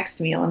bring the next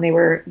meal. And they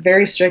were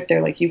very strict.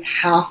 They're like, you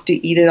have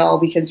to eat it all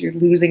because you're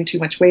losing too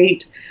much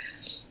weight.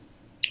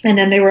 And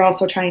then they were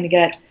also trying to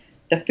get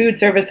the food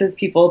services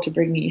people to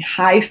bring me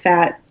high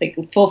fat, like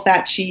full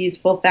fat cheese,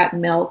 full fat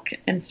milk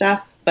and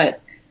stuff.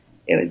 But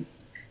it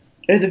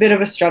was a bit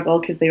of a struggle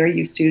because they were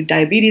used to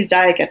diabetes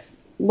diet gets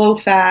low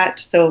fat.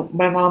 So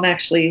my mom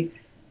actually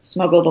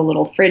smuggled a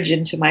little fridge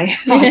into my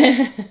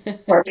house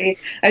for me.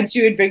 And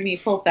she would bring me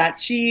full fat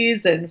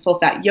cheese and full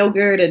fat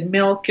yogurt and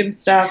milk and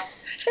stuff.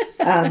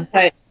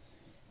 But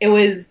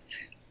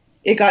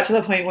it got to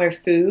the point where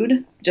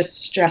food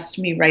just stressed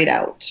me right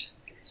out.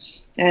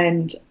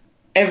 And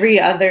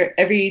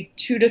every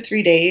 2 to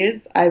 3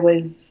 days, I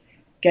was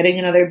getting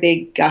another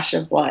big gush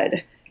of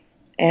blood.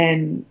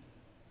 And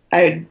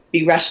I would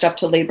be rushed up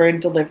to labor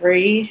and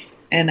delivery,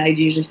 and I'd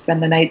usually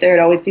spend the night there. It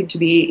always seemed to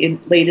be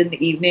late in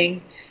the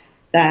evening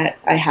that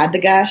I had the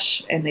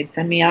gush, and they'd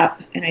send me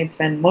up, and I'd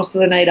spend most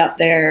of the night up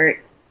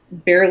there,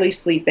 barely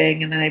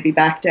sleeping, and then I'd be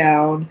back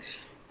down.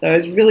 So I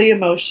was really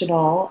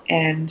emotional,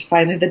 and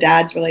finally the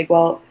dads were like,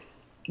 well,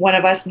 one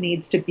of us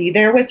needs to be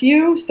there with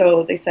you.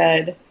 So they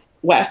said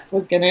Wes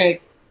was going to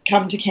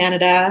come to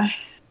Canada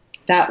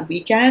that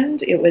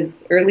weekend. It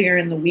was earlier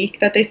in the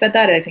week that they said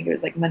that. I think it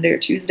was like Monday or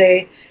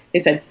Tuesday. They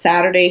said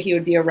Saturday he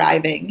would be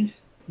arriving.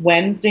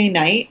 Wednesday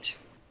night,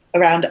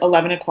 around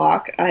 11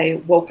 o'clock,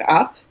 I woke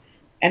up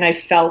and I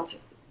felt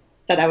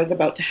that I was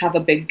about to have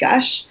a big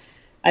gush.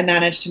 I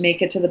managed to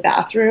make it to the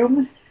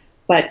bathroom,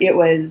 but it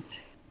was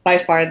by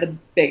far the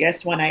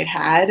biggest one I'd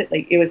had.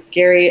 Like, it was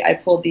scary. I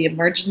pulled the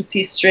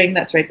emergency string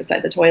that's right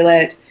beside the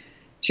toilet.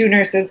 2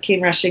 nurses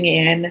came rushing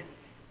in,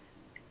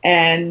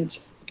 and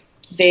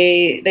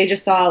they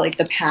just saw like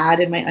the pad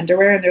in my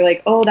underwear, and they're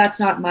like, oh, that's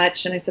not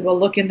much. And I said, well,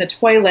 look in the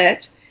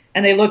toilet.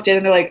 And they looked in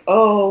and they're like,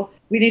 oh,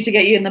 we need to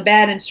get you in the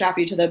bed and strap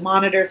you to the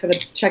monitor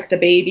check the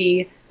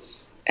baby.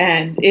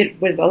 And it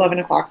was 11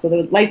 o'clock, so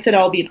the lights had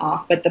all been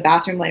off, but the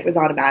bathroom light was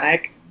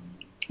automatic.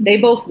 They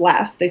both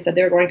left. They said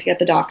they were going to get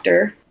the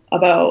doctor.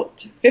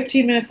 About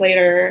 15 minutes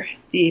later,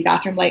 the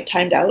bathroom light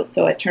timed out,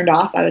 so it turned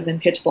off. I was in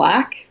pitch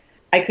black.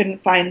 I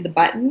couldn't find the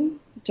button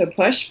to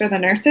push for the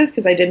nurses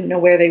because I didn't know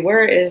where they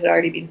were. It had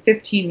already been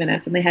 15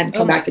 minutes, and they hadn't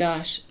come back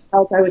to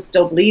help. I was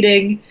still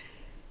bleeding.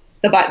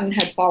 The button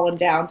had fallen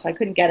down, so I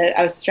couldn't get it.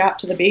 I was strapped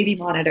to the baby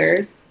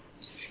monitors.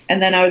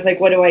 And then I was like,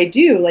 what do I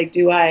do? Like,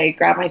 do I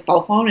grab my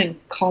cell phone and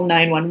call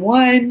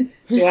 911?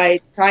 Do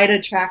I try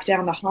to track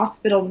down the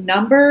hospital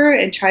number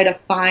and try to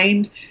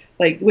find,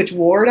 like, which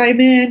ward I'm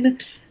in?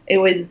 It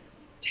was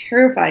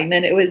terrifying.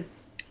 Then it was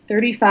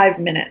 35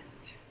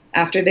 minutes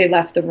after they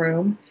left the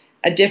room.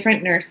 A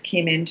different nurse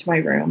came into my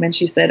room, and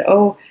she said,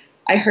 oh,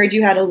 I heard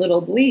you had a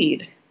little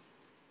bleed.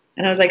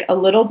 And I was like, a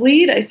little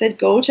bleed? I said,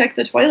 go check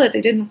the toilet.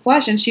 They didn't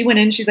flush. And she went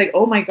in. She's like,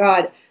 oh, my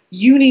God,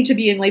 you need to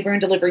be in labor and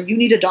delivery. You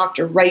need a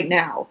doctor right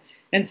now.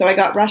 And so I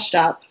got rushed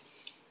up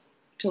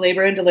to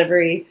labor and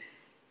delivery.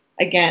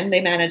 Again,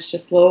 they managed to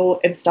slow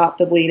and stop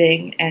the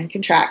bleeding and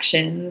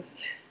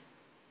contractions.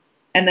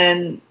 And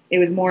then it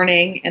was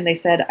morning, and they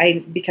said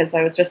because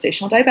I was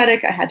gestational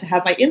diabetic, I had to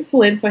have my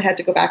insulin, so I had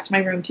to go back to my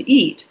room to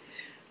eat.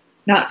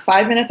 Not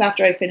 5 minutes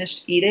after I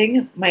finished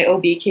eating, my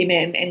OB came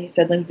in and he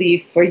said,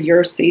 Lindsay, for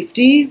your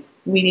safety,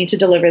 we need to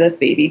deliver this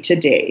baby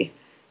today.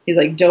 He's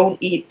like, don't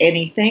eat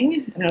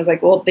anything. And I was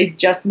like, well, they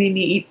just made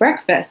me eat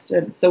breakfast.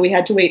 And so we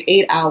had to wait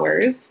 8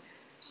 hours.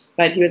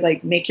 But he was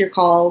like, make your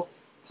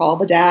calls, call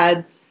the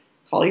dads,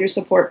 call your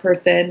support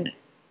person,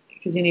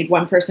 because you need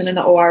one person in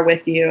the OR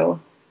with you.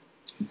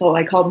 So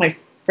I called my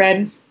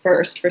friend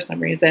first for some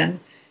reason,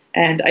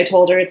 and I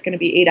told her it's going to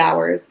be 8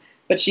 hours,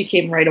 but she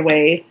came right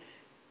away.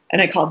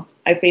 And I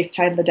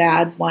FaceTimed the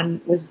dads. One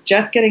was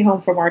just getting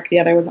home from work. The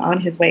other was on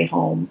his way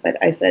home. But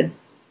I said,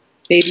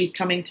 baby's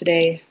coming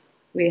today.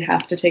 We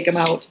have to take him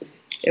out.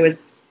 It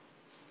was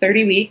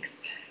 32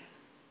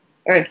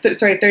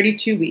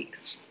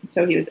 weeks.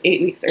 So he was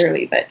 8 weeks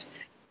early. But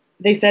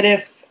they said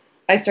if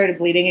I started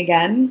bleeding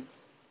again,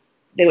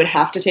 they would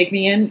have to take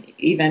me in,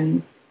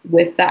 even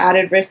with the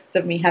added risks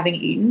of me having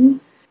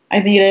eaten. I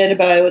made it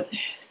about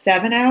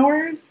 7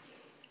 hours,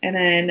 and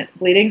then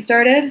bleeding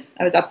started.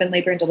 I was up in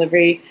labor and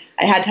delivery.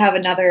 I had to have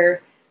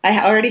I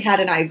already had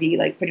an IV,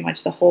 like pretty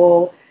much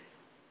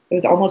it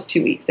was almost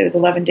 2 weeks. It was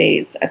 11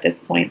 days at this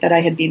point that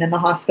I had been in the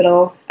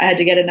hospital. I had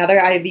to get another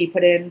IV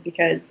put in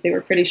because they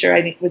were pretty sure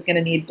I was going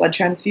to need blood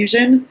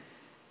transfusion.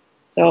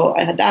 So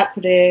I had that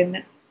put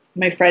in.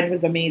 My friend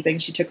was amazing.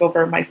 She took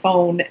over my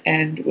phone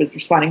and was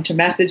responding to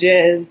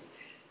messages.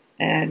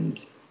 And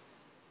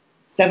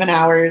 7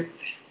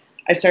 hours,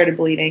 I started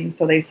bleeding.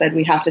 So they said,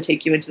 we have to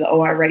take you into the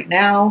OR right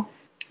now.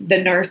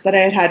 The nurse that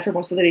I had for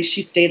most of the day,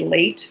 she stayed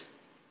late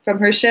from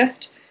her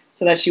shift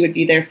so that she would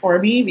be there for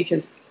me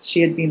because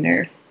she had been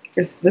there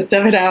for the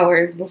 7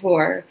 hours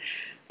before.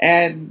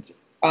 And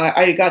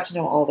I got to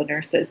know all the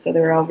nurses. So they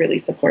were all really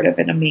supportive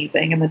and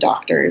amazing, and the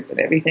doctors and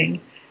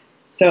everything.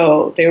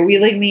 So they were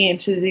wheeling me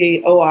into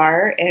the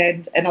OR,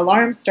 and an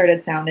alarm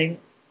started sounding,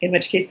 in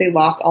which case they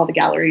lock all the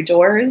gallery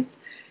doors.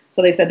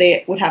 So they said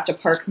they would have to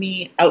park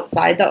me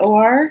outside the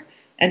OR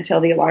until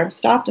the alarm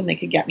stopped and they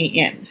could get me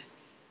in.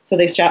 So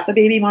they strapped the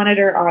baby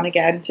monitor on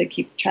again to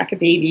keep track of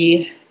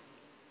baby.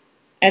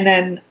 And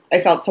then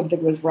I felt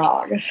something was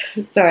wrong.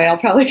 Sorry, I'll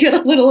probably get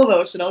a little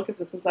emotional because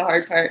this was the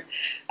hard part.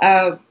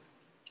 I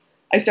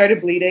started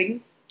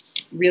bleeding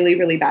really,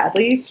 really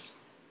badly.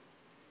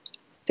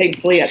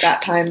 Thankfully, at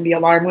that time, the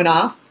alarm went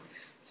off.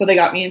 So they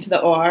got me into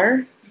the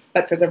OR.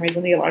 But for some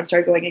reason, the alarm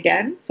started going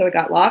again. So it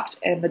got locked,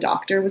 and the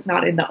doctor was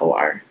not in the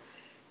OR.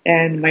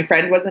 And my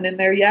friend wasn't in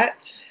there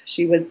yet.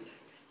 She was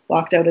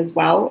locked out as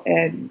well.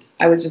 And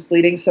I was just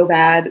bleeding so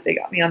bad. They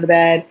got me on the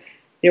bed.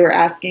 They were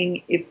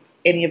asking if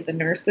any of the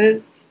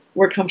nurses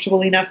were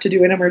comfortable enough to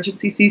do an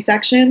emergency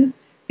C-section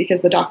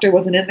because the doctor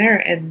wasn't in there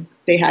and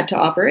they had to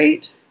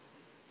operate.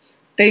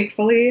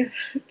 Thankfully,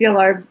 the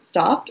alarm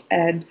stopped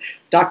and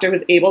doctor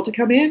was able to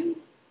come in.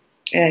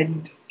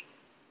 And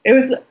it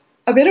was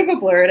a bit of a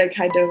blur, and I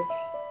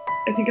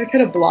think I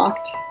could have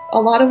blocked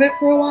a lot of it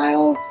for a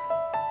while,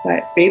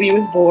 but baby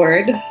was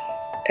bored,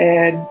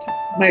 and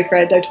my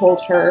friend, I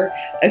told her,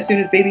 as soon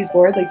as baby's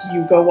bored, like,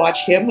 you go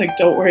watch him, like,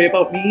 don't worry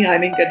about me,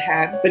 I'm in good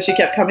hands. But she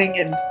kept coming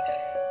and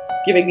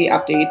giving me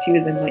updates. He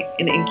was in like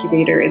an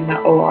incubator in the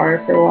OR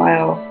for a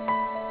while.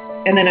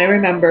 And then I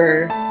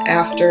remember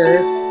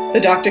after the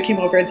doctor came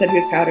over and said he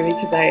was proud of me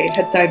because I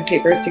had signed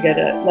papers to get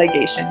a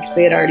ligation because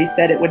they had already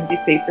said it wouldn't be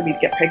safe for me to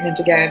get pregnant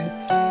again.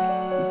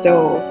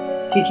 So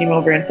he came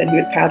over and said he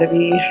was proud of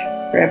me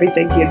for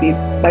everything. He had been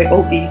my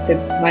OB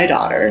since my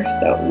daughter.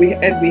 So we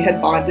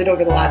had bonded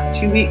over the last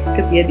 2 weeks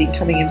because he had been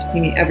coming in to see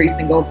me every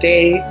single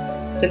day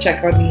to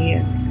check on me,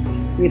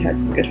 and we'd had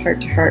some good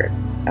heart-to-heart.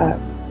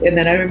 And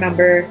then I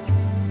remember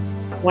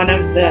one of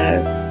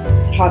the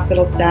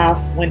hospital staff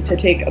went to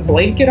take a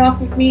blanket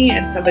off of me,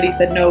 and somebody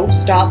said, no,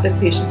 stop, this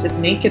patient is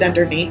naked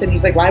underneath. And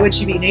he's like, why would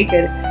she be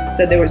naked?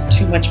 Said there was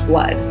too much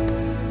blood.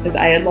 Because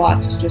I had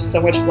lost just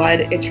so much blood.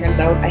 It turns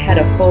out I had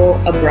a full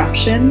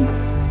abruption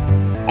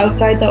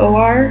outside the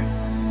OR.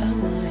 Oh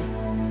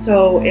my.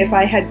 So if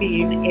I had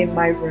been in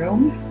my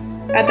room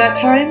at that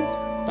time,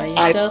 By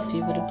yourself,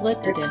 you would have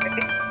bled to death.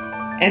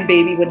 And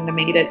baby wouldn't have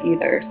made it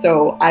either.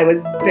 So I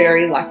was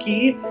very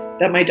lucky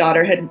that my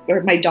doctor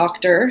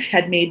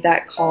had made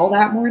that call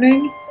that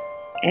morning,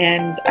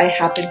 and I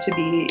happened to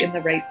be in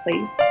the right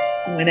place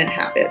when it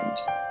happened.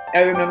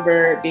 I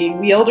remember being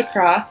wheeled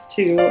across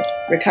to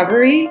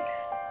recovery,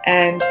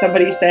 and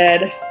somebody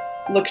said,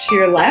 look to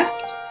your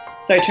left.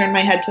 So I turned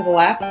my head to the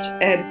left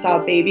and saw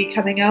baby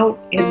coming out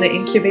in the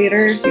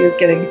incubator. He was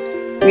getting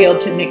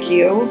wheeled to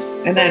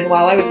NICU. And then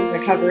while I was in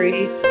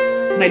recovery,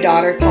 my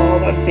daughter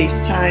called on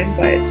FaceTime,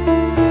 but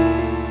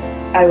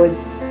I was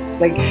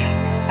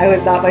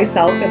not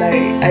myself, and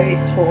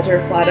I told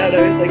her flat out,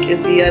 I was like,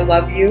 Izzy, I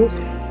love you,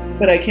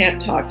 but I can't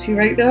talk to you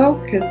right now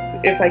because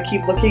if I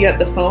keep looking at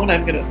the phone,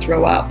 I'm going to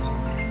throw up.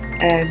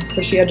 And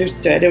so she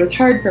understood. It was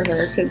hard for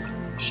her because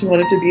she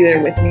wanted to be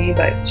there with me,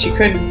 but she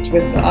couldn't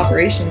with the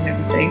operation and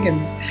everything.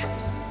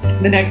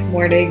 And the next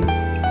morning,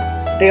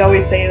 they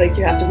always say, like,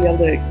 you have to be able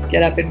to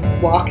get up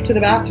and walk to the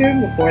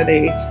bathroom before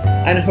they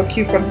unhook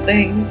you from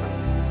things.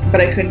 But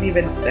I couldn't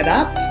even sit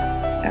up.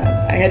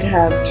 I had to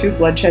have 2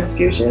 blood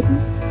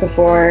transfusions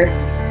before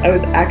I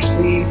was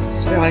actually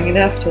strong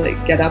enough to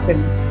like get up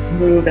and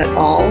move at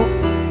all.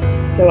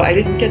 So I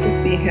didn't get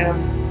to see him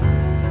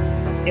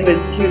He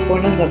was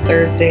born on the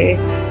Thursday.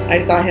 I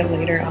saw him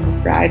later on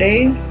the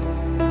Friday,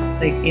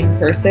 like in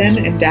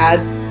person, and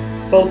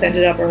Dad's both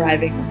ended up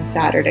arriving on the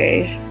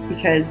Saturday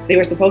because they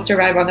were supposed to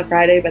arrive on the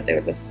Friday, but there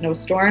was a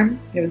snowstorm.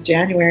 It was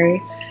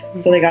January,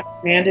 so they got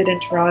stranded in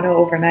Toronto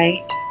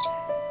overnight,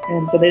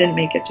 and so they didn't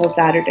make it till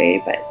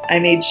Saturday. But I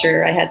made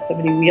sure I had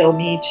somebody wheel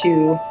me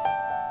to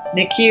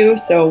NICU,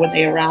 so when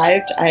they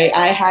arrived,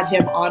 I had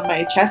him on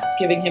my chest,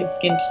 giving him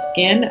skin to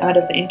skin out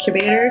of the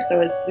incubator.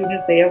 So as soon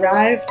as they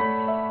arrived,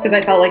 because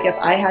I felt like if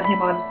I had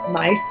him on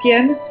my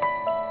skin,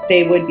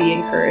 they would be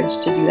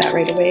encouraged to do that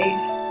right away,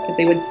 because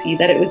they would see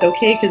that it was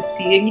okay. Because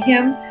seeing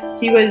him,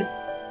 he was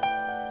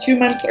 2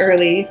 months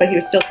early, but he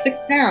was still 6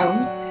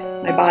 pounds.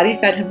 My body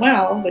fed him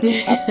well, which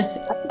is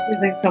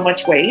losing so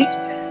much weight.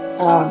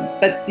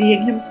 But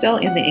seeing him still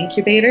in the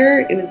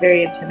incubator, it was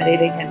very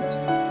intimidating, and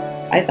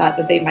I thought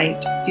that they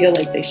might feel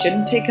like they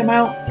shouldn't take him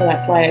out. So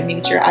that's why I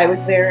made sure I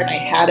was there and I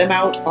had him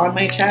out on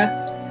my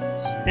chest.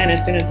 And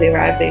as soon as they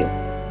arrived,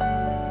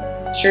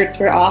 shirts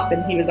were off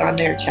and he was on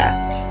their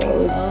chest. So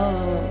it was,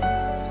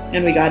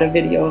 and we got a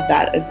video of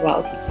that as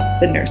well, because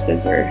the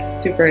nurses were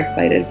super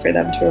excited for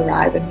them to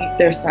arrive and meet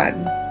their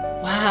son.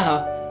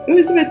 Wow. It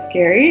was a bit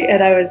scary,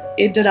 and I was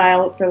in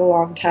denial for a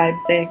long time,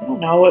 saying, oh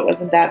no, it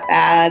wasn't that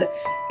bad.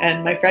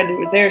 And my friend who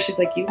was there, she's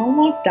like, you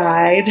almost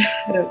died.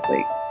 And I was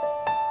like,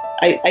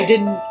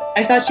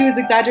 I thought she was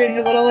exaggerating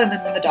a little, and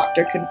then when the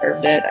doctor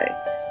confirmed it,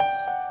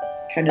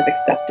 I kind of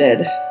accepted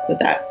that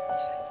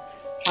that's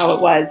how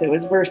it was. It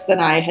was worse than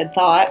I had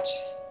thought.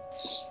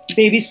 The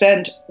baby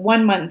spent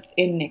 1 month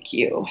in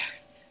NICU,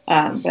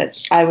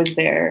 but I was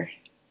there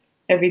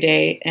every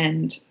day.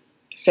 And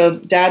so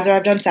Dad's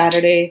arrived on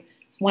Saturday.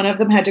 One of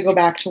them had to go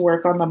back to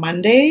work on the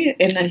Monday,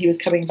 and then he was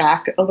coming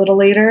back a little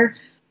later.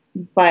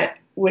 But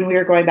when we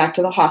were going back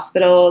to the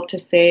hospital to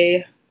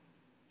say,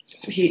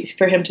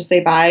 for him to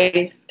say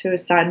bye to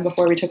his son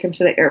before we took him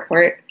to the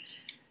airport,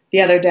 the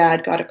other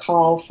dad got a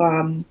call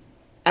from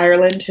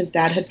Ireland. His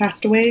dad had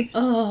passed away.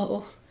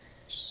 Oh.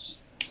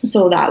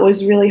 So that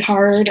was really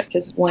hard,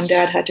 because one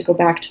dad had to go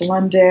back to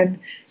London.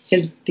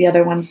 The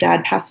other one's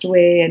dad passed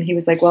away, and he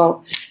was like,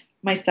 well,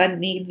 my son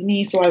needs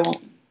me, so I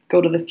won't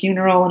go to the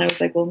funeral. And I was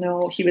like, well,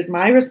 no, he was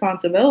my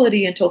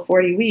responsibility until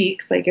 40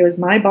 weeks. Like, it was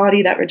my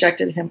body that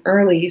rejected him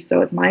early,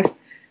 so it's my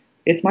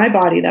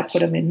body that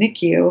put him in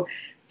NICU.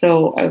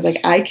 So I was like,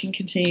 I can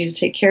continue to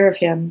take care of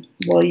him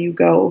while you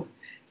go.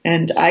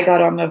 And I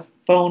got on the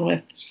phone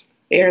with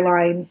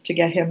airlines to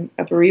get him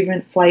a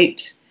bereavement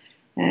flight.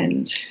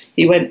 And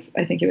he went,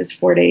 I think it was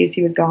 4 days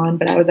he was gone,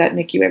 but I was at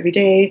NICU every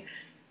day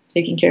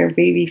taking care of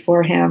baby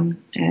for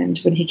him. And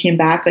when he came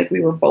back, like, we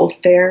were both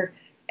there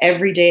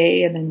every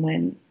day. And then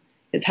when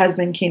his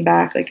husband came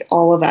back, like,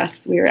 all of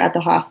us, we were at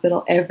the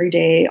hospital every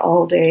day,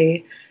 all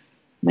day.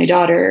 My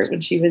daughter,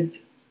 when she was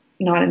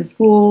not in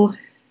school,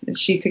 and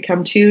she could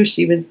come too,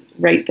 she was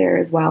right there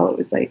as well. It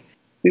was like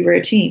we were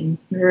a team.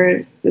 We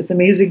were this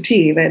amazing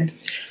team, and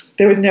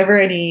there was never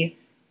any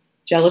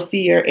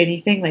jealousy or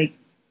anything. Like,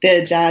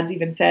 the dads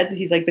even said,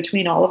 he's like,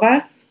 between all of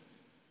us,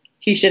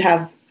 he should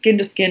have skin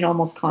to skin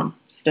almost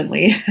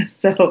constantly.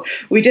 So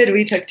we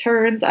took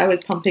turns. I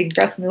was pumping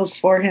breast milk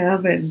for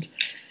him, and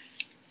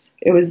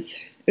it was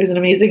an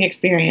amazing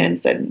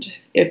experience, and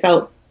it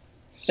felt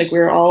like we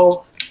were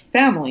all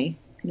family,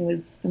 and it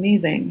was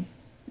amazing.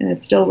 And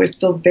we're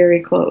still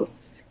very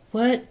close.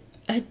 What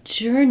a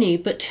journey,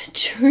 but to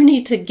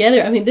journey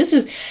together. I mean, this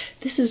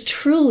is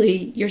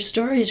truly, your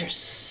stories are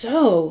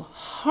so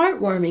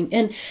heartwarming,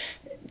 and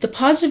the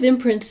positive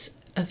imprints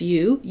of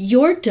you,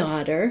 your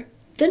daughter,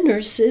 the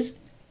nurses,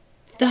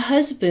 the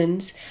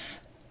husbands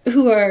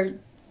who are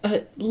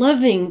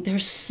loving their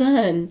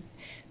son,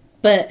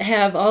 but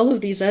have all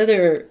of these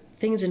other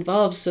things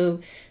involved. So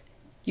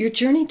your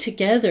journey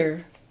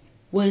together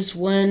was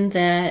one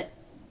that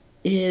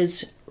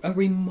is a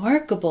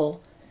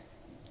remarkable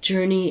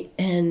journey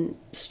and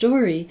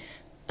story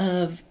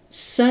of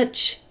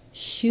such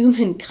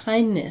human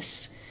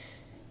kindness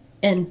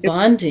and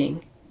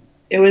bonding.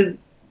 It was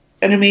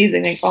an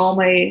amazing, like, all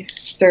my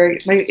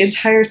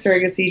entire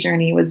surrogacy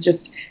journey was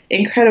just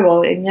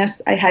incredible. And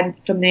yes, I had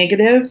some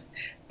negatives,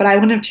 but I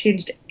wouldn't have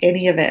changed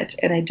any of it,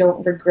 and I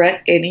don't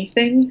regret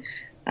anything.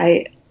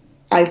 I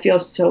feel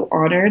so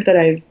honored that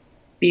I've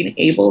been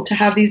able to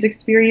have these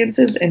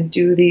experiences and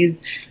do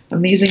these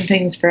amazing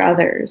things for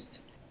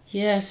others.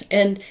 Yes,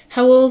 and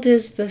how old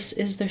is their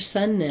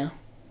son now?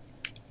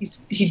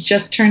 He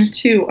just turned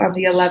 2 on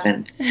the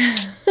 11th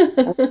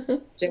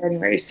of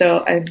January.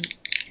 So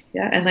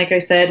and like I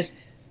said,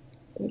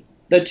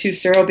 the 2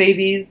 Suro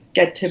babies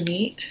get to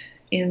meet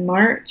in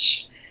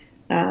March,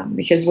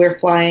 because we're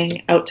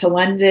flying out to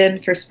London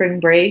for spring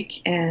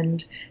break.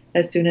 And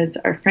as soon as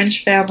our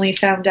French family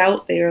found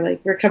out, they were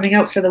like, we're coming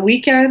out for the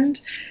weekend.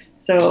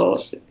 So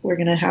we're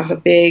going to have a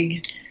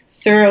big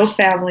Suro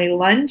family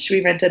lunch.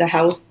 We rented a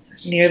house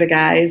near the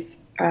guys.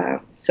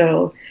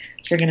 So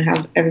we're going to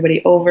have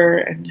everybody over,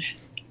 and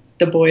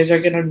the boys are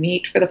going to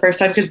meet for the first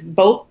time, because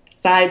both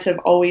sides have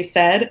always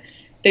said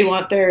they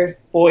want their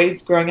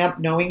boys growing up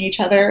knowing each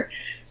other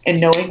and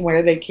knowing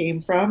where they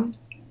came from.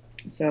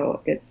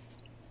 So it's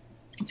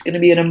It's going to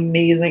be an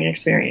amazing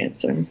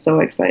experience. I'm so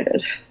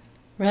excited.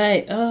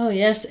 Right. Oh,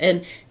 yes.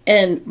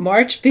 And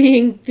March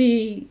being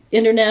the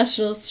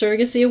International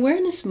Surrogacy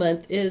Awareness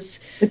Month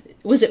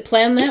was it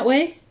planned that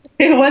way?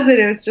 It wasn't.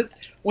 It was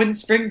just when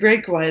spring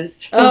break was.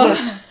 So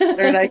Oh,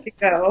 where I could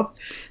go.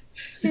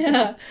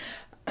 yeah.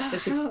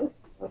 It's just,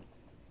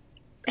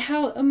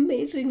 How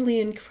amazingly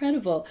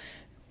incredible.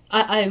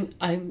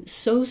 I'm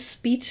so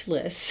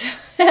speechless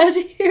at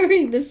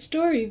hearing this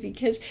story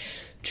because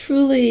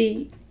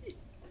truly,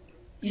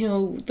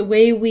 the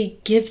way we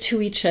give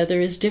to each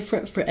other is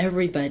different for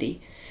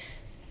everybody.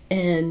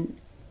 And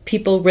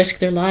people risk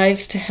their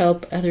lives to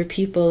help other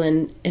people,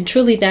 and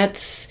truly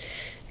that's,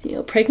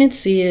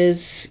 pregnancy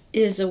is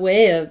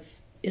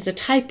a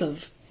type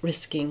of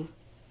risking.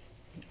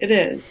 it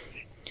is.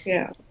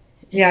 Yeah.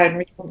 Yeah. And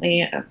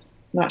recently, I'm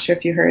not sure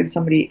if you heard,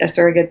 a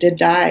surrogate did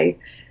die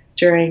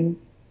during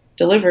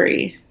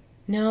delivery.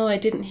 No, I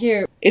didn't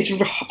hear.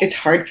 It's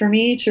hard for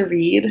me to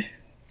read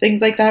things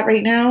like that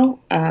right now.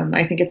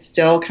 I think it's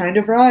still kind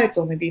of raw. It's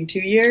only been 2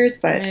 years,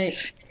 but Right.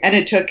 and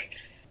it took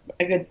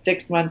a good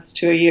 6 months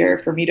to a year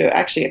for me to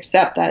actually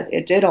accept that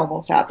it did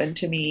almost happen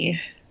to me.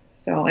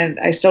 So, and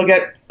I still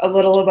get a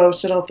little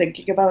emotional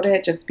thinking about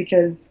it, just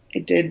because I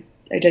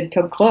did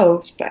come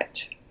close,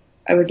 but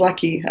I was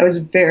lucky. I was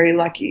very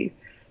lucky.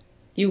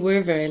 You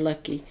were very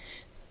lucky.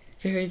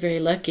 Very, very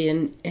lucky.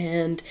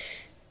 And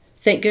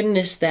thank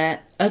goodness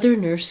that other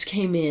nurse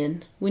came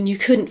in when you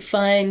couldn't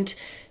find,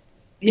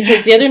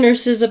 because the other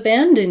nurses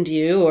abandoned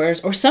you,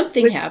 or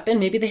something happened.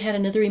 Maybe they had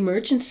another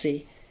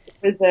emergency.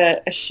 It was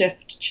a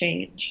shift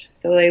change.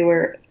 So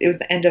it was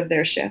the end of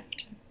their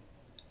shift.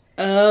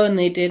 Oh, and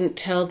they didn't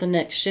tell the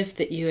next shift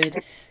that you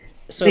had,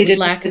 so They it was didn't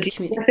lack have of to deal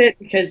communication. with it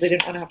because they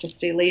didn't want to have to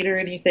stay late or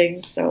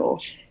anything. So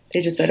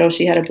they just said, oh,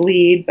 she had a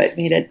bleed, but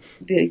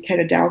they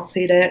kind of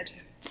downplayed it.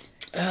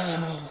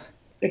 Oh,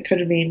 It could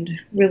have been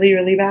really,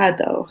 really bad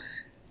though.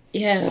 So,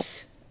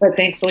 yes. but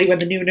thankfully, when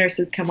the new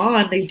nurses come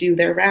on, they do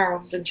their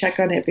rounds and check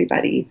on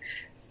everybody.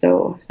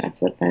 So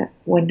that's what that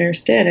one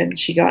nurse did, and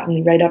she got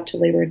me right up to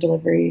labor and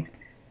delivery.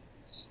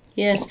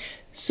 Yes.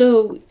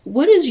 So,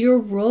 what is your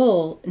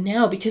role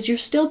now? Because you're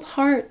still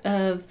part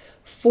of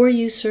For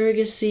You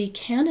Surrogacy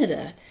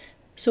Canada.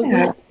 So,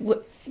 Yeah.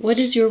 what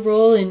is your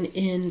role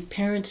in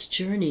parents'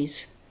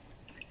 journeys?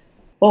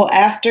 Well,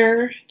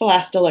 after the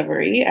last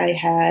delivery, I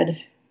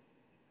had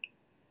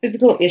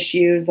physical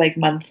issues like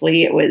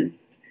monthly. It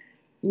was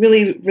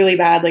really, really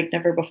bad, like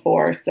never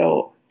before.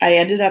 So I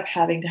ended up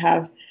having to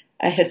have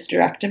a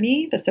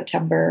hysterectomy the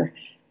September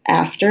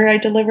after I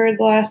delivered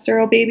the last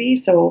Suro baby.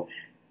 So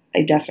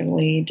I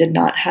definitely did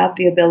not have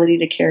the ability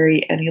to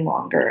carry any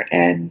longer.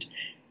 And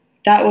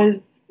that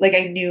was like,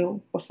 I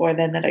knew before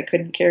then that I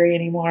couldn't carry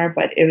anymore,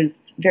 but it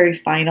was very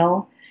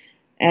final.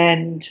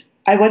 And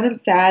I wasn't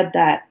sad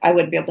that I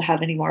wouldn't be able to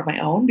have any more of my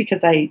own,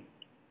 because I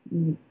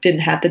didn't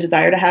have the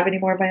desire to have any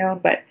more of my own,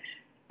 but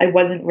I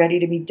wasn't ready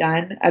to be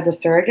done as a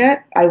surrogate.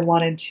 I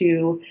wanted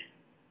to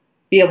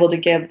be able to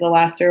give the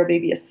last Suro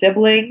baby a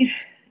sibling,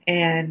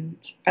 and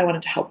I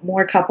wanted to help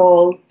more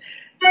couples.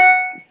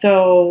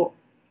 So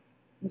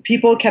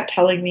people kept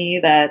telling me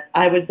that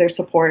I was their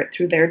support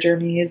through their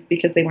journeys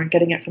because they weren't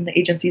getting it from the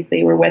agencies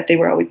they were with. They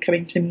were always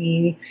coming to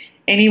me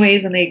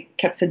anyways, and they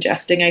kept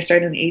suggesting I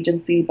start an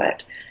agency,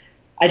 but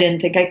I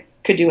didn't think I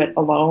could do it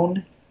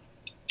alone.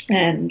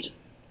 And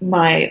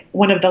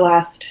one of the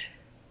last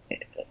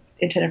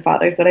intended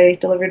fathers that I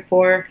delivered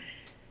for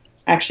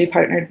actually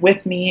partnered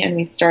with me, and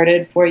we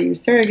started For You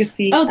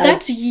Surrogacy. Oh,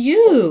 that's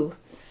you.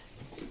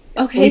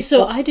 Okay,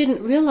 so I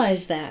didn't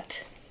realize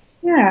that.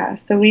 Yeah,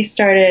 so we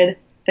started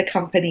the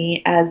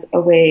company as a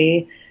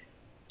way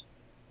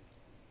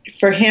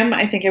for him.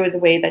 I think it was a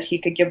way that he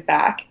could give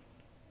back,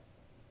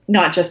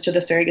 not just to the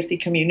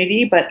surrogacy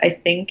community, but I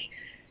think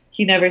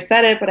he never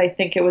said it, but I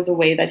think it was a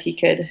way that he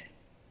could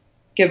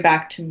give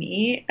back to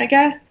me, I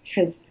guess,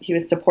 because he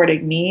was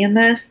supporting me in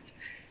this.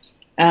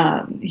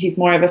 He's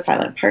more of a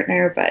silent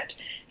partner, but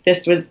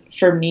this was,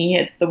 for me,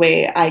 it's the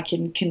way I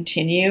can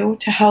continue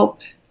to help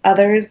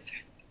others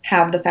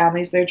have the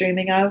families they're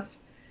dreaming of.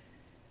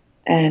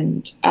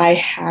 And I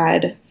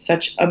had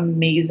such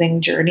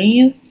amazing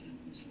journeys.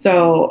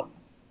 So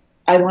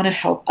I want to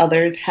help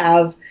others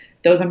have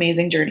those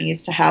amazing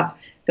journeys, to have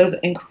those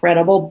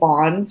incredible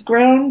bonds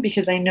grown,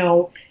 because I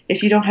know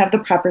if you don't have the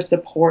proper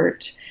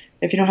support,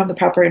 if you don't have the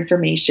proper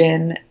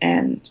information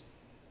and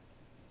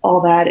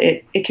all that,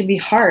 it can be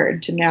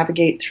hard to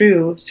navigate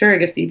through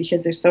surrogacy,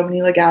 because there's so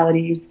many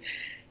legalities.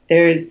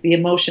 There's the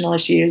emotional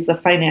issues, the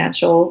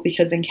financial,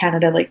 because in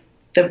Canada, like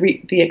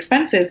the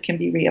expenses can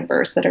be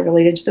reimbursed that are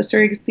related to the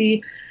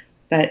surrogacy,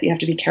 but you have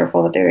to be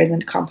careful that there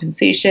isn't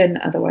compensation.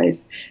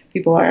 Otherwise,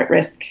 people are at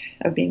risk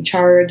of being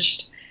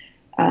charged.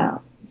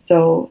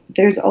 So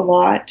there's a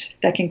lot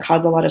that can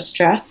cause a lot of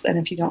stress, and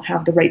if you don't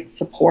have the right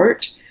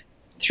support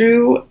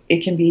through,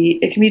 it can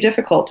be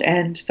difficult.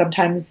 And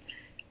sometimes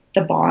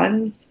the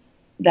bonds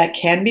that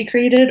can be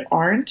created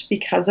aren't,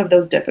 because of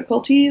those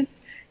difficulties.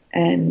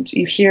 And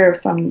you hear of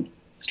some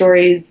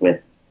stories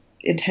with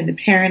intended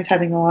parents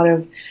having a lot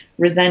of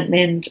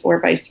resentment or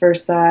vice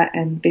versa,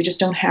 and they just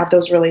don't have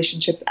those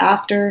relationships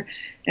after,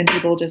 and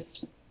people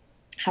just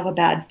have a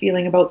bad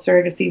feeling about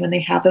surrogacy when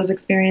they have those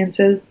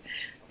experiences.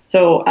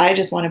 So I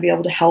just want to be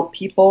able to help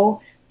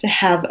people to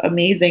have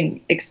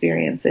amazing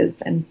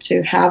experiences and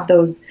to have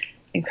those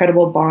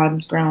incredible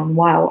bonds grown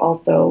while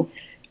also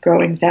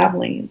growing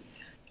families.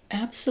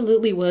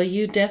 Absolutely. Well,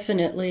 you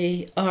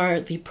definitely are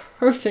the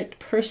perfect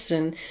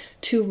person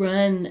to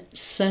run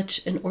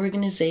such an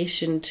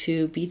organization,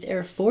 to be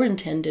there for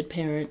intended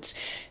parents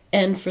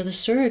and for the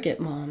surrogate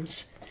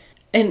moms.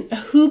 And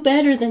who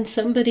better than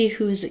somebody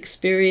who has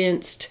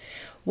experienced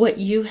what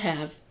you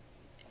have,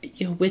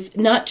 with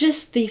not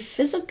just the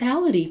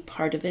physicality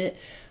part of it,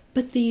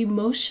 but the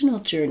emotional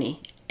journey,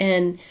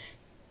 and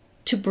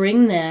to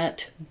bring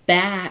that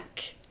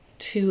back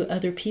to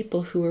other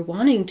people who are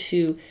wanting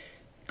to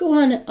go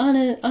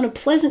on a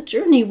pleasant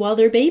journey while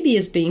their baby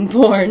is being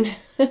born.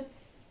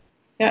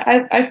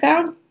 Yeah, I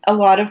found a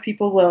lot of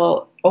people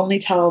will only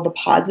tell the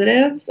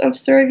positives of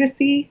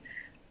surrogacy,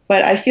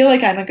 but I feel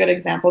like I'm a good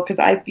example because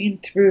I've been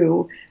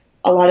through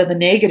a lot of the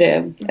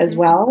negatives as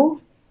well.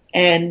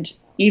 And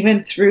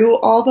even through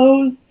all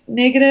those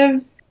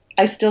negatives,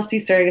 I still see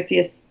surrogacy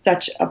as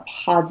such a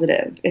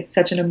positive. It's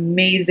such an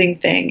amazing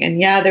thing. And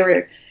yeah, there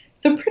were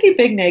some pretty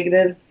big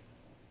negatives,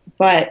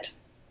 but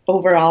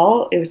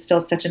overall, it was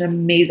still such an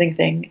amazing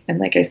thing. And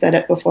like I said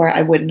it before,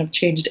 I wouldn't have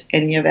changed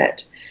any of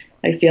it.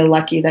 I feel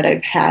lucky that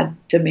I've had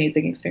the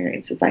amazing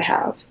experiences I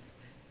have.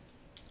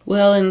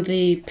 Well, and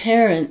the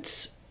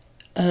parents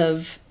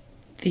of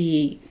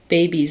the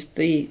babies,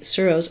 the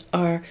surros,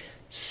 are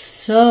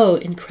so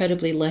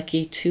incredibly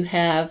lucky to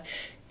have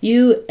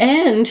you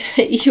and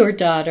your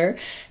daughter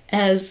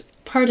as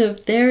part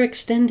of their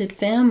extended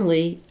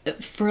family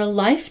for a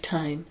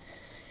lifetime.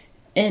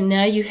 And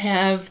now you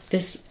have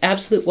this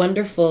absolute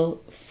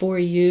wonderful For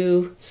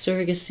You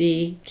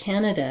Surrogacy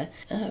Canada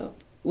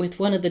with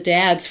one of the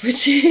dads,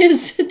 which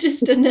is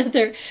just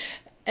another,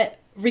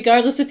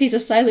 regardless if he's a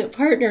silent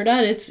partner or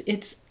not,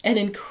 it's an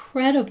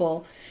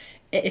incredible,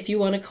 if you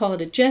want to call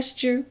it a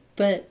gesture.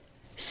 But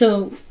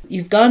so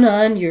you've gone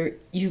on, you're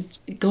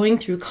going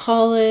through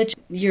college,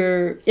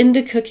 you're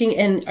into cooking,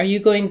 and are you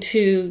going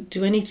to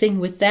do anything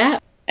with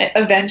that?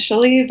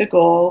 Eventually, the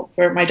goal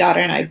for my daughter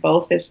and I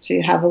both is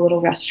to have a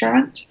little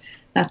restaurant.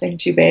 Nothing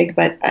too big,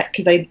 but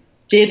because I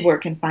did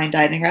work in fine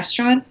dining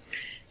restaurants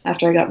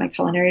after I got my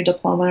culinary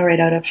diploma right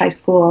out of high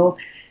school.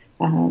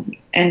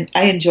 And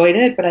I enjoyed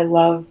it, but I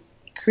love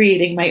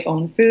creating my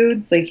own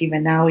foods. Like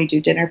even now we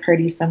do dinner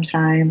parties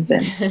sometimes,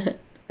 and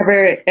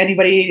whenever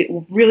anybody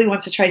really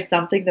wants to try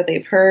something that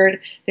they've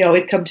heard, they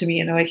always come to me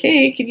and they're like,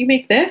 hey, can you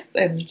make this?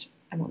 And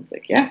I'm always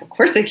like, yeah, of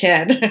course I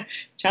can.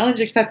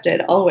 Challenge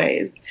accepted,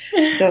 always.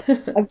 So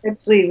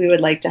eventually we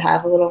would like to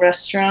have a little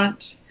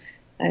restaurant.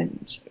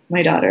 And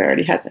my daughter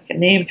already has like a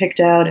name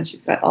picked out, and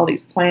she's got all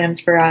these plans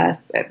for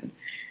us. And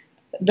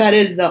that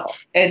is the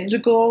end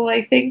goal,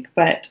 I think.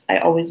 But I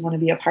always want to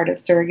be a part of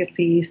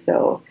surrogacy.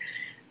 So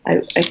I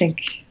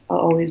think I'll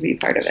always be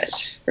part of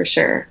it for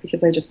sure,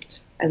 because I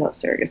love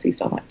surrogacy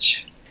so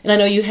much. And I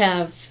know you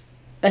have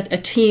a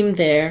team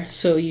there,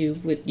 so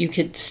you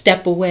could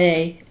step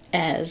away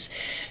as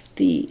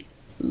the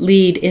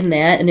lead in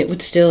that, and it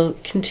would still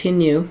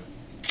continue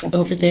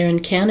over there in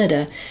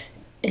Canada.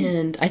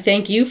 And I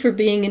thank you for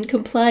being in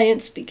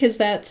compliance, because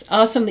that's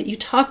awesome that you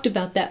talked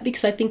about that,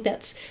 because I think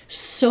that's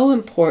so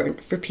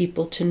important for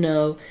people to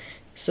know.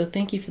 So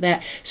thank you for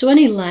that. So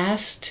any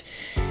last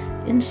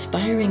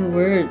inspiring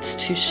words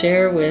to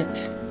share with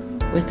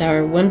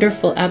our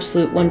wonderful,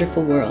 absolute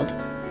wonderful world?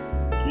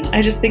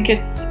 I just think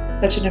it's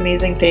such an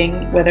amazing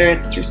thing, whether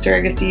it's through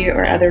surrogacy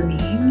or other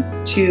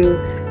means, to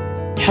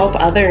help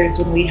others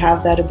when we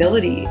have that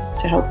ability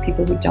to help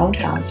people who don't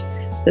have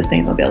the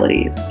same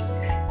abilities.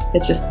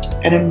 It's just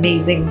an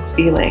amazing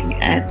feeling,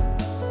 and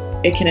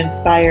it can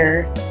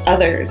inspire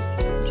others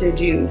to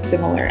do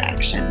similar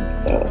actions.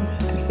 So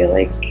I feel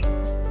like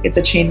it's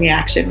a chain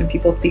reaction. When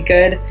people see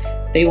good,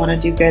 they want to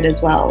do good as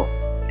well.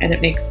 And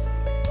it makes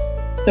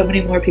so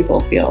many more people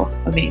feel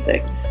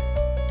amazing.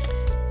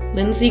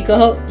 Lindsay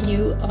Galt,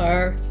 you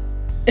are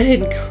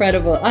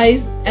incredible.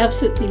 I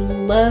absolutely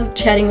love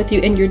chatting with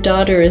you, and your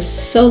daughter is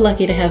so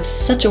lucky to have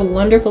such a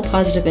wonderful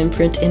positive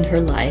imprint in her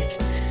life.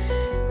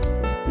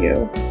 Thank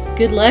you.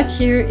 Good luck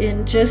here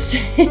in just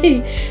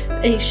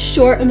a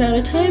short amount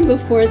of time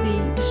before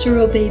the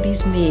surro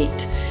babies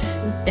meet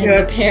and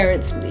the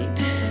parents meet.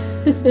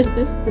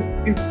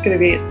 It's going to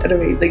be an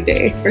amazing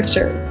day for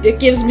sure. It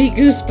gives me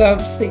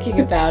goosebumps thinking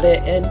about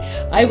it, and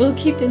I will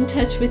keep in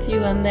touch with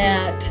you on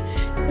that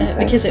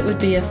because it would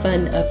be a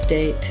fun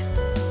update.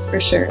 For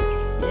sure.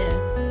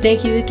 Yeah.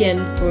 Thank you again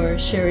for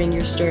sharing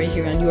your story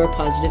here on Your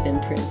Positive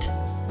Imprint.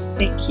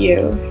 Thank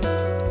you.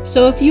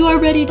 So if you are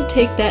ready to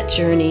take that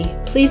journey,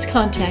 please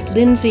contact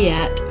Lindsay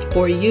at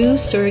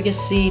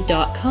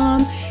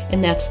foryousurrogacy.com,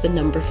 and that's the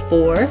number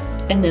 4,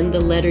 and then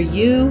the letter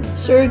U,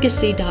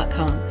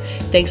 surrogacy.com.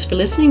 Thanks for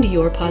listening to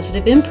Your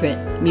Positive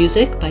Imprint,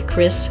 music by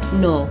Chris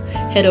Knoll.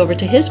 Head over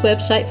to his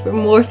website for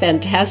more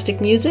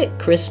fantastic music,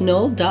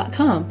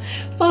 chrisknoll.com.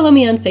 Follow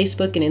me on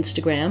Facebook and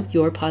Instagram,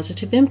 Your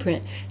Positive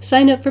Imprint.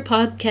 Sign up for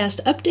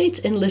podcast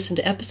updates and listen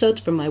to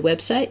episodes from my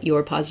website,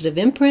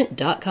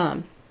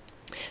 yourpositiveimprint.com.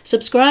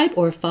 Subscribe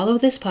or follow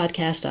this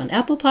podcast on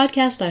Apple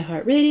Podcast,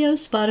 iHeartRadio,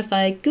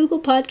 Spotify, Google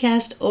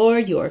Podcast, or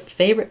your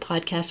favorite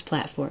podcast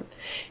platform.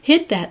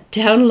 Hit that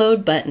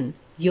download button.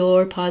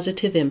 Your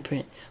Positive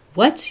Imprint.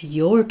 What's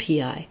your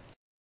PI?